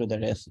come to the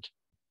rest.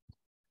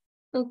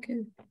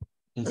 Okay.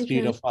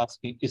 Instead Okay. of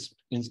asking,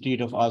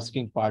 instead of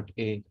asking part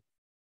A.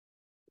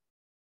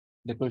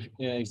 The question,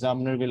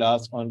 examiner will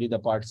ask only the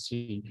part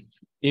C.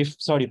 If,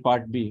 sorry,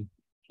 part B.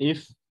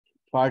 If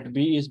part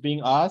B is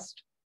being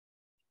asked,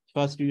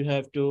 first you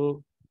have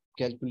to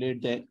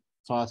calculate the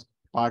first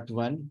part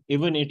one.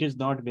 Even it is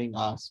not being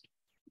asked,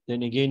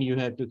 then again you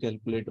have to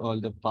calculate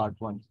all the part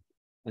one,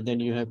 and then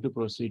you have to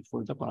proceed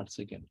for the part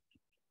second.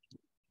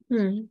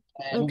 And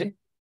Okay.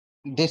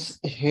 this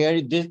here,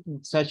 this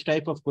such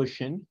type of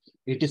question,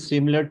 it is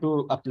similar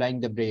to applying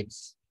the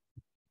brakes.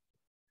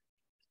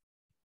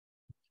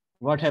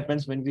 What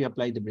happens when we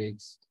apply the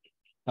brakes?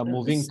 A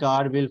moving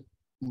car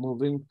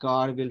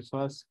will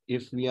first,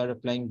 if we are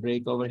applying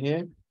brake over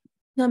here,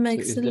 Some so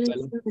if the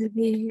acceleration will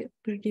be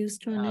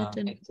produced on it,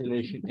 and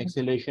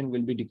acceleration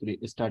will be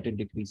started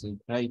decreasing,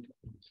 right?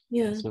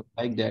 yeah. So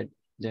like that,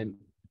 then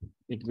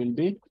it will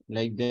be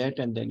like that,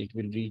 and then it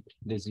will reach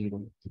the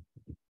zero.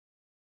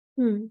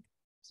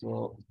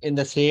 So in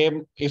the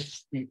same,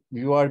 if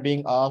you are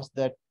being asked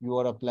that you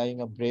are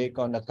applying a brake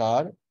on a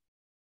car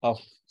of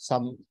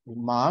some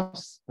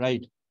mass,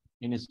 right?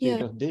 In a speed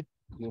Yeah. of this,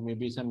 you may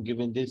be some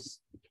given this,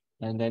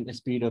 and then a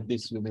speed of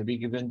this, you may be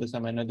given the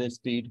some another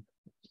speed.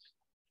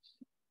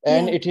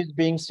 And Yeah. it is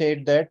being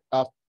said that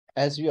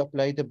as you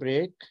apply the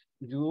brake,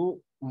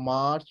 you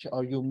march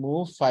or you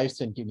move 5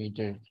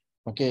 centimeters.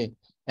 Okay.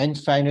 And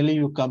finally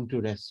you come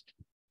to rest.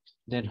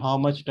 Then how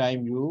much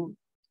time you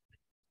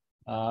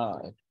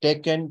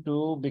taken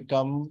to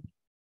become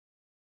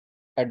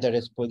at the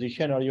rest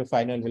position, or your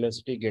final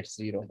velocity gets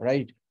zero,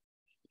 right?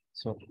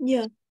 So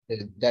Yeah.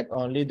 that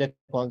only the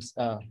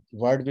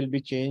word will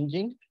be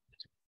changing,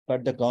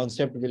 but the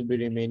concept will be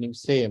remaining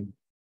same.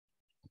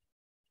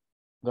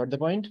 Got the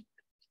point?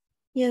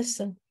 Yes,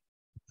 sir.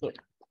 So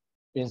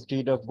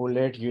instead of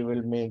bullet, you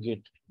will make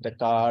it the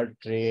car,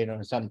 train,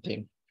 or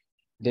something.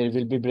 There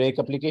will be brake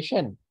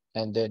application,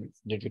 and then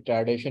the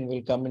retardation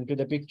will come into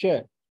the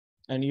picture,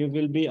 and you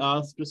will be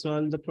asked to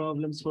solve the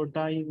problems for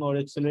time or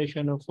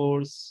acceleration or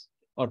force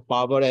or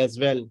power as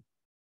well.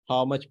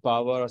 How much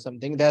power or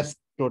something, that's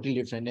totally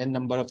different, and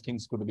number of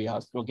things could be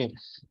asked. Okay,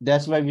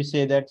 that's why we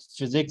say that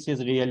physics is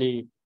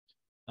really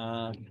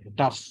uh,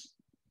 tough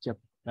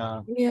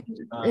uh, Yeah.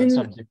 And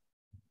subject.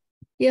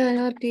 yeah,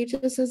 our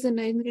teachers as a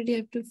ninth grade, you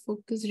have to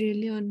focus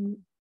really on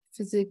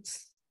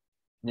physics.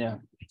 Yeah.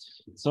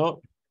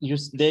 So you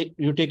take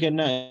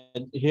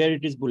here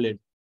it is bullet.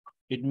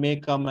 It may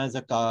come as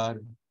a car.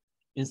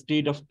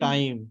 Instead of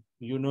time,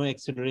 you know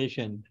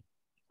acceleration.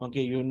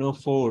 Okay, you know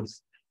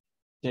force.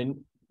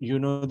 Then you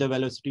know the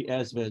velocity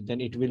as well. Then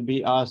it will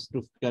be asked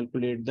to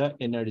calculate the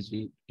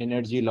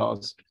energy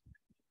lost.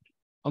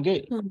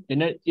 Okay, Hmm.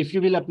 if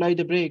you will apply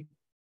the brake,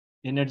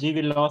 energy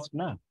will lost,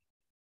 na?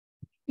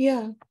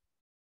 Yeah.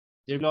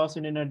 They lost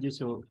in energy,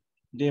 so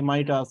they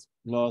might ask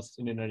loss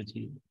in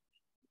energy.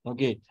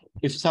 Okay,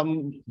 if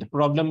the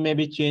problem may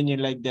be changing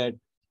like that,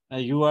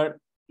 you are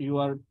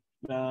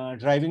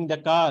driving the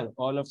car,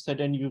 all of a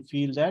sudden you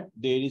feel that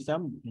there is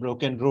some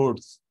broken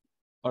roads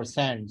or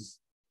sands.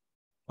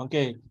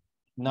 Okay,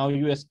 now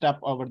you step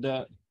over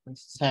the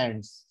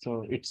sands,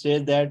 so it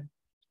says that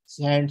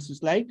sands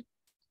is like,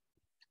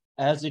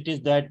 as it is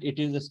that it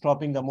is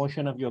stopping the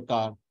motion of your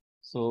car.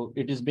 So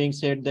it is being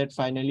said that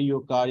finally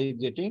your car is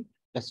getting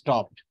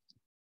stopped.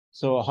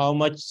 So how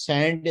much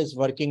sand is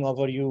working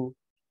over you?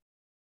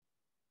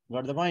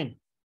 Got the point?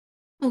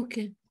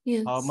 Okay.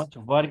 How Yes. much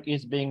work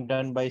is being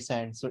done by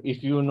sand? So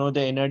if you know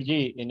the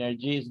energy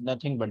is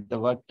nothing but the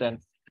work done.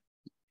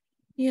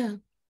 Yeah.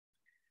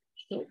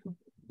 So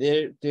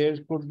there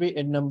could be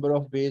a number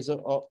of ways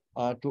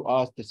to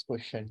ask this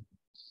question.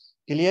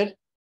 Clear?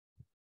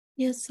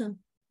 Yes, sir.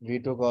 We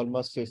took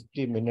almost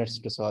 50 minutes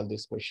to solve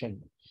this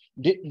question.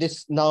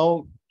 This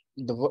now,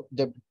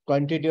 the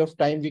quantity of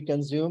time we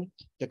consume,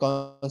 the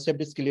concept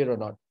is clear or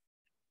not?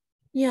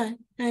 Yeah.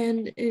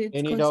 And its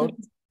Any doubt?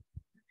 concept.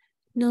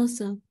 No,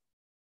 sir.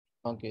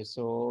 Okay,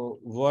 so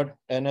what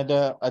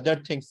other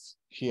things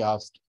she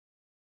asked?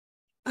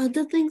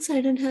 Other things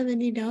I don't have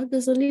any doubt.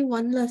 There's only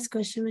one last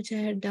question which I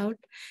had doubt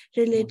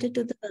related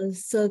to Mhm. the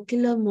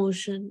circular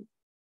motion.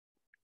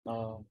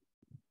 Uh,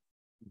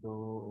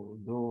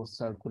 do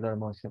circular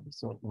motion.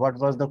 So what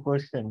was the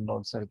question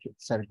about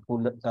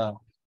circular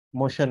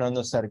motion on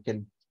the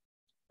circle?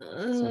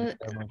 Circular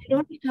I motion.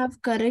 don't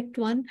have correct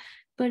one,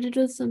 but it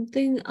was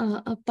something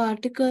a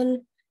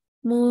particle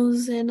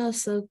moves in a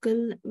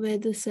circle where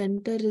the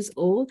center is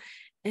O,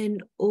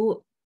 and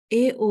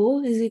AO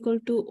is equal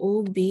to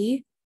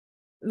OB,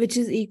 which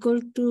is equal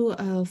to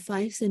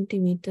 5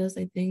 centimeters,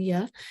 I think.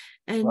 Yeah.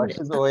 What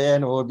And is OA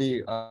and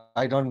OB?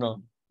 I don't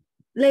know.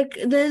 like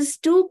there's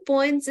 2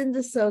 points in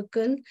the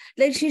circle.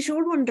 Like she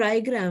showed one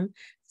diagram.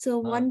 So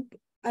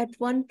Uh,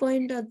 one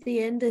point at the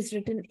end is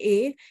written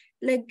A.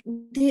 Like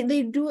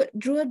they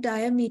drew a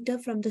diameter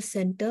from the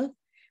center.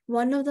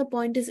 One of the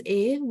point is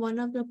A, one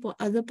of the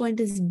other point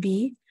is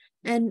B,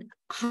 and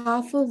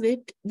half of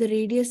it, the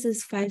radius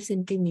is 5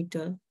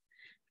 centimeter.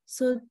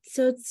 So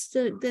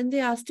then they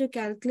asked to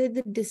calculate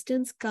the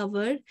distance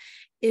covered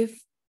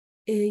if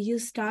you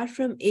start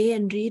from A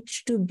and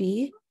reach to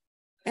B,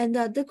 and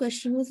the other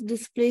question was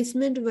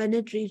displacement when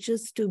it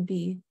reaches to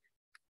B.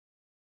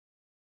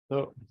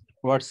 So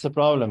what's the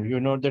problem? You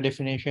know the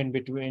definition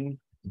between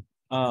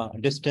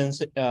distance,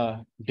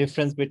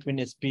 difference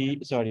between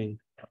speed, sorry,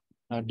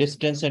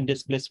 distance and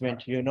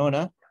displacement. You know,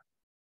 na?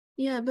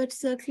 Yeah, but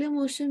circular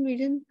motion, we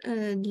didn't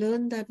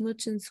learn that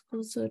much in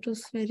school, so it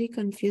was very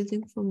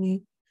confusing for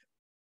me.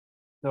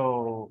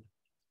 So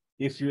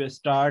if you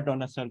start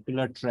on a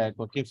circular track,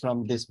 okay,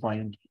 from this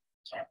point,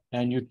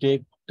 and you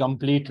take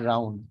complete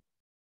round,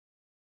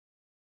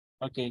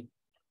 okay.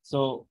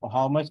 So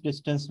how much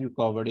distance you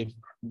covered if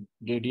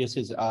radius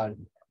is r?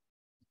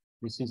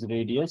 This is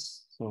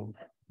radius. So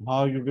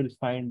how you will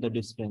find the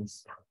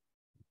distance?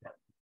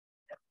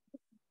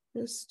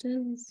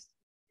 Distance.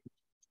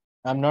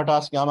 I'm not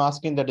asking, I'm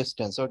asking the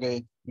distance.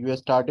 Okay. You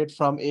started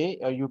from A,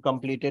 or you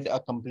completed a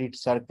complete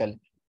circle.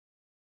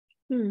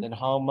 Then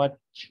how much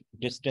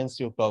distance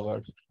you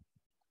covered?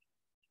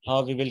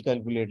 How we will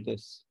calculate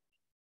this?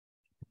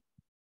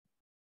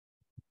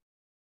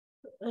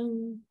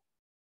 Um,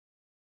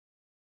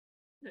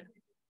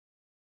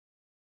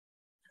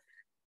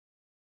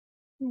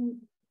 hmm,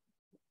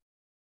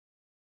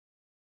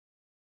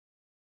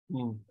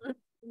 Hmm.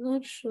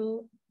 not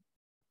sure.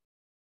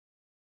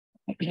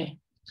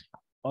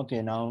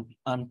 Okay, now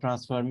I'm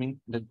transforming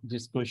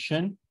this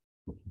question.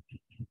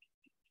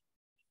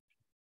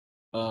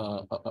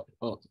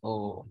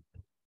 Oh.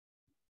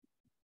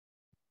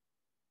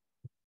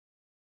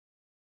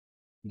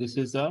 This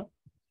is a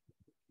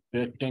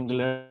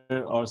rectangular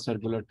or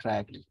circular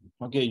tract.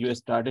 Okay, you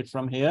started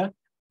from here,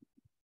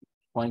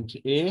 point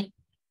A,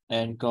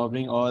 and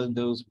covering all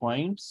those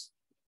points,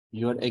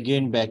 you're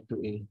again back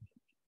to A.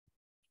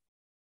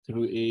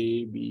 Through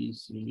A, B,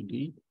 C,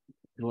 D,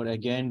 you're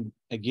again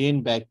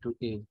back to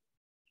A,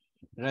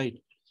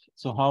 right?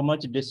 So how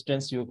much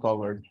distance you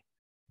covered?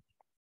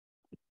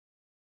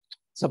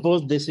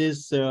 Suppose this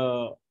is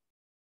 5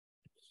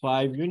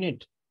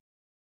 unit,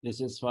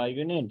 this is 5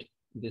 unit,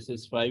 this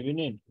is 5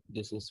 unit,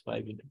 this is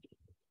 5 unit.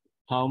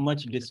 How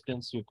much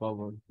distance you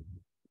covered?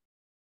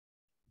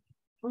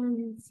 5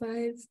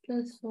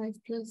 plus 5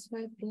 plus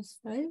 5 plus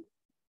 5.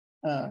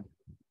 Uh,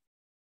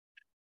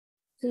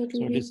 So it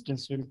will so be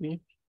distance will be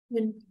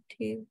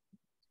 20.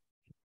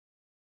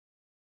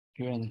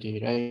 20,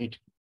 right?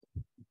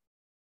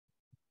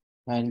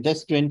 And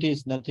this 20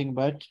 is nothing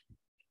but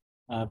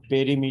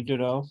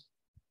perimeter of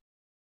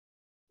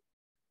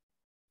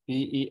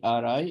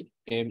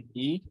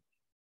PERIME,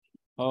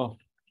 oh,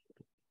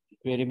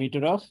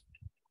 perimeter of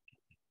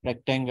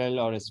rectangle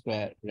or a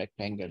square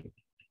rectangle,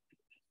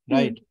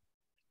 right?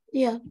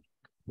 Yeah.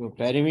 So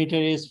perimeter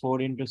is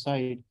 4 into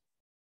side,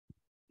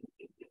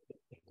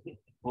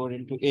 4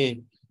 into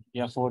A,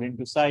 yeah, 4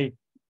 into side,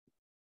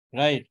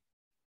 right?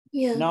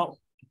 Yeah.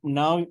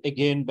 Now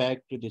again back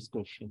to this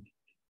question.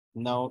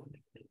 Now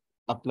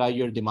apply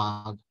your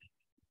dimag.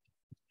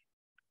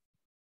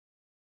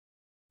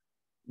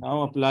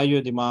 Now apply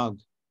your dimag.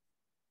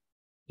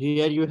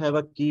 Here you have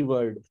a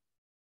keyword,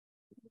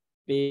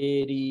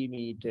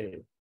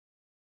 perimeter.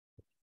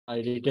 I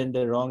written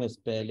the wrong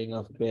spelling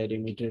of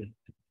perimeter.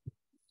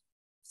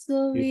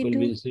 So we People do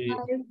will say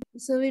 5.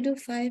 So we do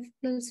 5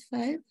 plus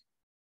 5.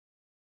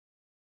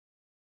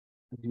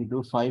 we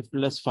do 5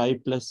 plus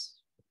 5 plus.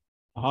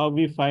 How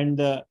we find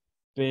the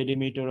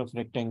perimeter of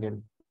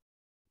rectangle?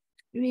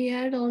 We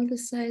add all the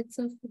sides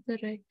of the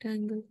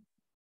rectangle.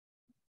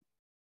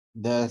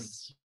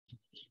 That's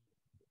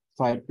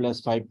 5 plus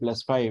 5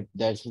 plus 5.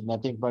 That's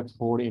nothing but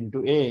 4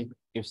 into A.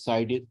 If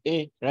side is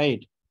A,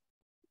 right?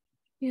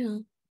 Yeah.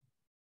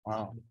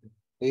 Wow.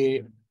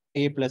 A,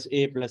 A plus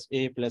A plus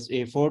A plus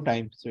A 4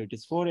 times. So it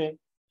is 4A.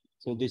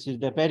 So this is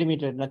the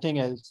perimeter, nothing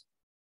else.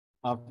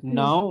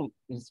 Now,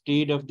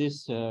 instead of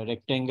this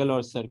rectangle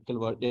or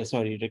circle,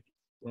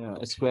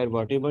 square,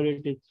 whatever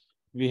it is,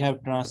 we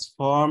have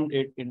transformed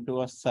it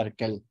into a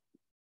circle,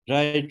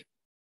 right?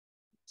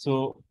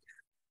 So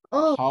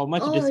Oh, how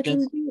much oh,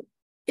 distance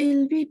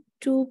it'll be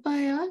 2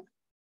 pi r,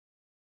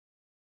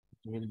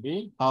 will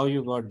be? How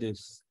you got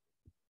this?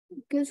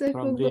 because I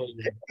From forgot. where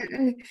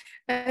you?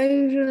 I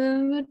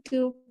remember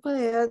 2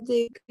 pi r,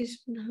 the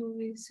equation, how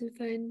we used to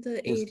find the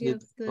This area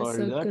is of the called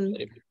the circle.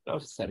 perimeter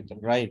of circle,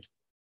 right?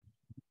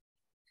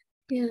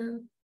 Yeah.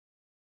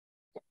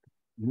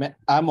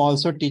 I'm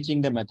also teaching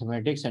the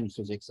mathematics and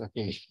physics.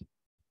 Okay,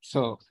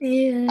 so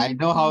Yeah. I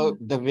know how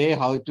the way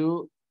how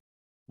to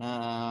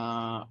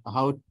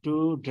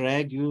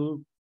drag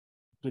you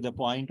to the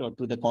point or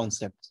to the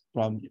concept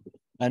from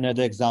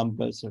another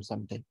examples or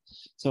something.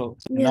 So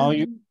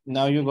Yeah.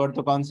 now you got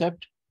the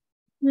concept.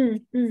 Hmm.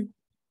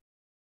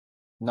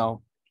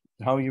 Now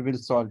how you will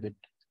solve it?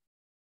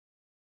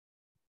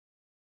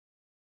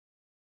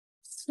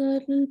 So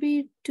it will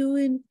be 2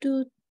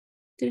 into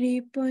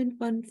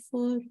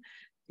 3.14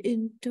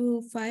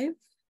 into 5.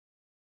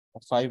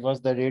 5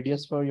 was the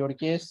radius for your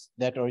case,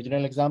 that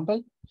original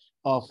example.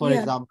 Or for Yeah.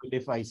 example,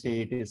 if I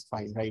say it is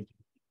 5, right?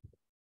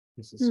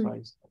 This is Hmm.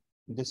 5.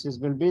 This is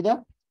will be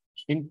the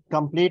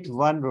incomplete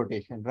one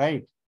rotation,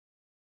 right?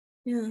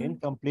 Yeah. In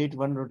complete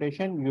one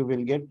rotation, you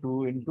will get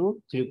 2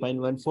 into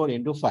 3.14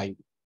 into 5.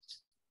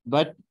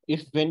 But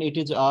if when it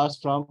is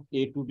asked from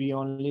A to B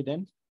only,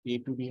 then A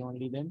to B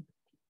only then.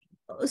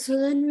 So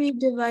then we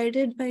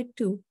divided by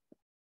 2.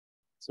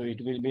 So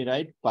it will be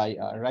right pi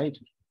r, right?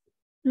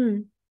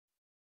 Hmm.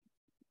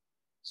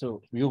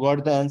 So you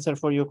got the answer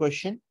for your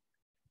question.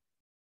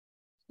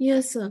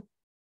 Yes, sir.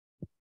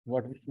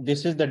 What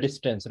this is the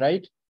distance,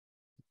 right?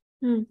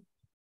 Hmm.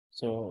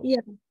 So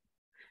Yeah.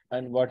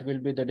 and what will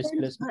be the Then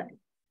displacement?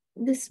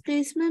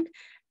 displacement.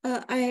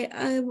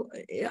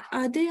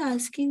 Are they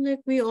asking like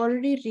we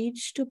already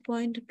reached to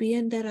point B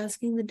and they're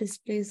asking the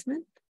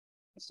displacement?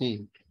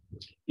 See,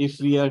 if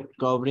we are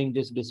covering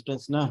this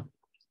distance now,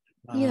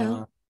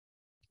 Yeah.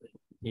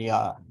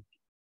 yeah,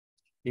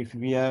 if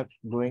we are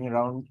going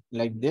around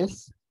like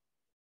this,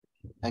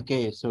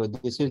 okay, so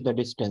this is the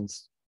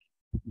distance,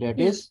 that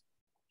Yeah. is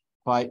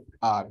pi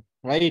r,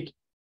 right?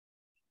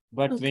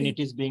 But when Okay. it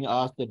is being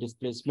asked the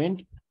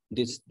displacement,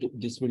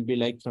 this will be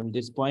like from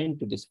this point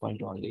to this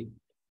point only.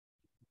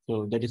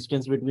 So the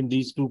distance between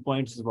these 2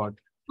 points is what?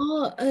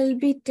 Oh, it'll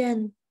be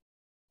 10.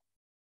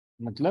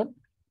 Matlab,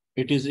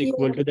 it is Yeah.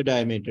 equal to the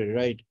diameter,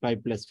 right?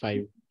 5 plus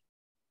 5.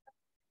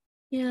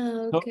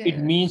 Yeah. So it Okay.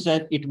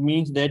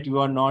 means that you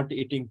are not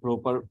eating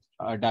proper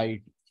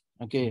diet.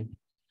 Okay.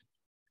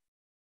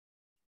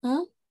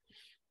 Huh?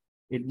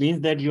 It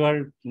means that you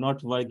are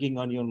not working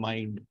on your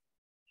mind.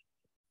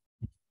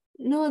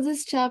 No,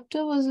 this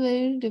chapter was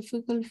very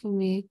difficult for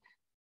me.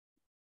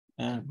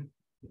 Uh,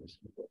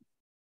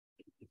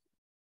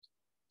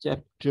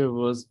 chapter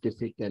was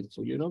difficult,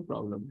 so no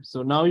problem.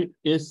 So now it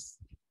is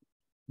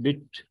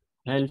bit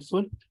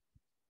helpful.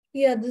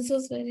 Yeah, this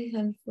was very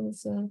helpful,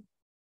 sir.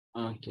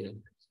 Okay.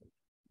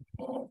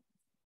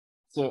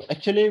 So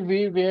actually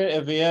we were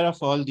aware of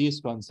all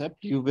these concepts.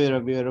 You were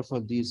aware of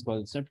all these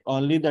concepts.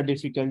 Only the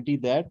difficulty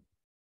that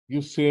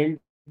you failed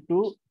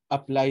to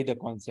apply the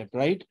concept,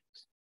 right?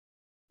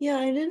 Yeah,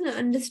 I didn't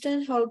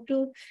understand how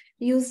to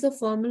use the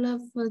formula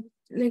for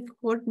like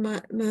what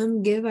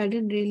ma'am gave. I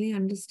didn't really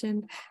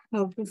understand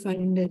how to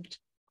find it.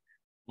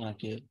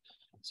 Okay.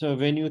 So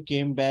when you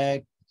came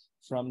back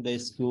from the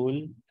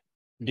school,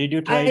 did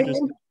you try I to?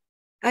 looked,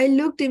 I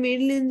looked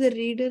immediately in the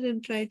reader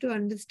and tried to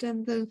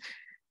understand the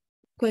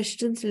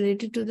questions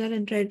related to that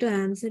and tried to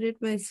answer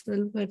it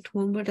myself at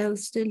home, but I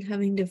was still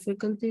having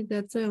difficulty.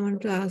 That's why I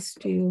want to ask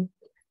to you.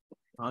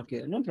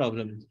 Okay, no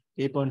problem.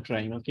 Keep on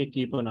trying. Okay,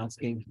 keep on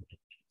asking.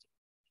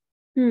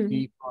 Hmm.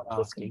 Keep on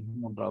asking.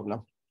 No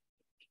problem.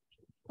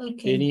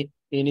 Okay.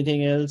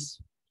 Anything else?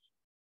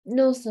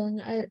 No, sir.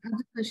 Other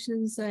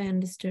questions I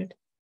understood.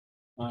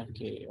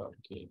 Okay,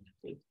 okay.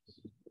 Okay.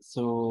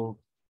 So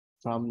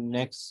from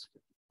next,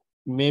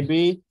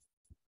 maybe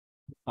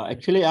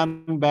actually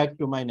I'm back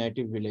to my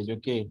native village.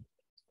 Okay,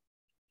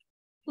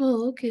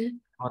 Oh, okay.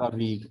 for a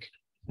week.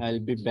 I'll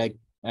be back.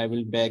 I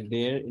will back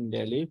there in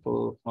Delhi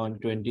for on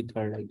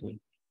 23rd. I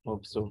think.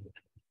 Hope so.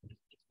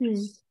 Hmm.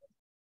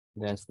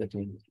 That's the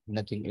thing.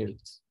 Nothing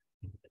else.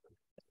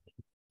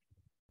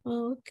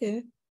 Oh,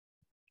 okay.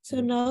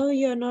 So now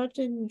you're not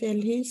in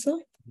Delhi, sir?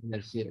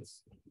 Yes,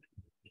 yes.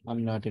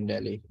 I'm not in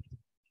Delhi.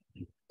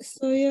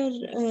 So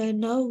you're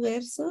now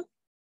where, sir?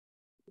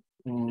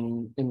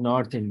 In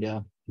North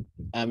India.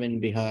 I'm in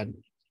Bihar.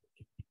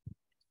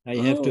 I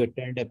have to Oh,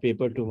 attend a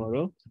paper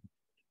tomorrow.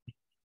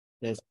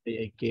 That's why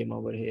I came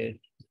over here.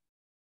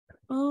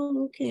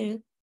 oh, okay.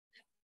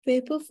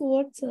 Paper for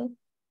what, sir?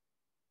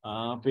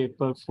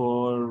 Paper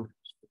for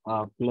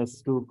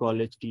 +2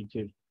 college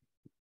teacher.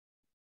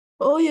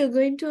 Oh, you're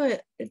going to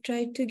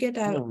try to get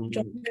a No,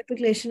 job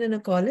application in a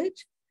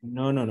college?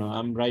 no, no, no.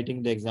 I'm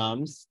writing the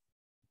exams.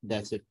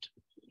 That's it.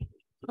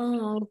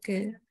 Oh,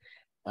 okay.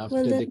 Well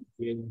After the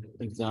then,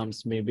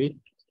 exams, maybe.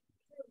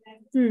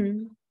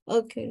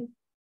 okay.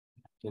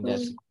 So Well,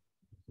 that's it.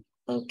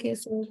 okay,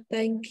 so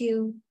thank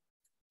you.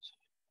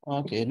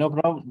 Okay, no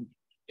problem.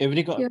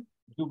 Yeah.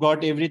 You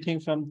got everything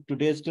from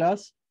today's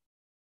class?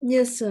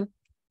 Yes, sir.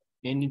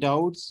 Any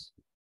doubts?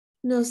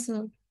 No,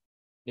 sir.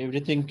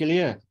 Everything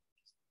clear?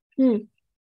 Hmm.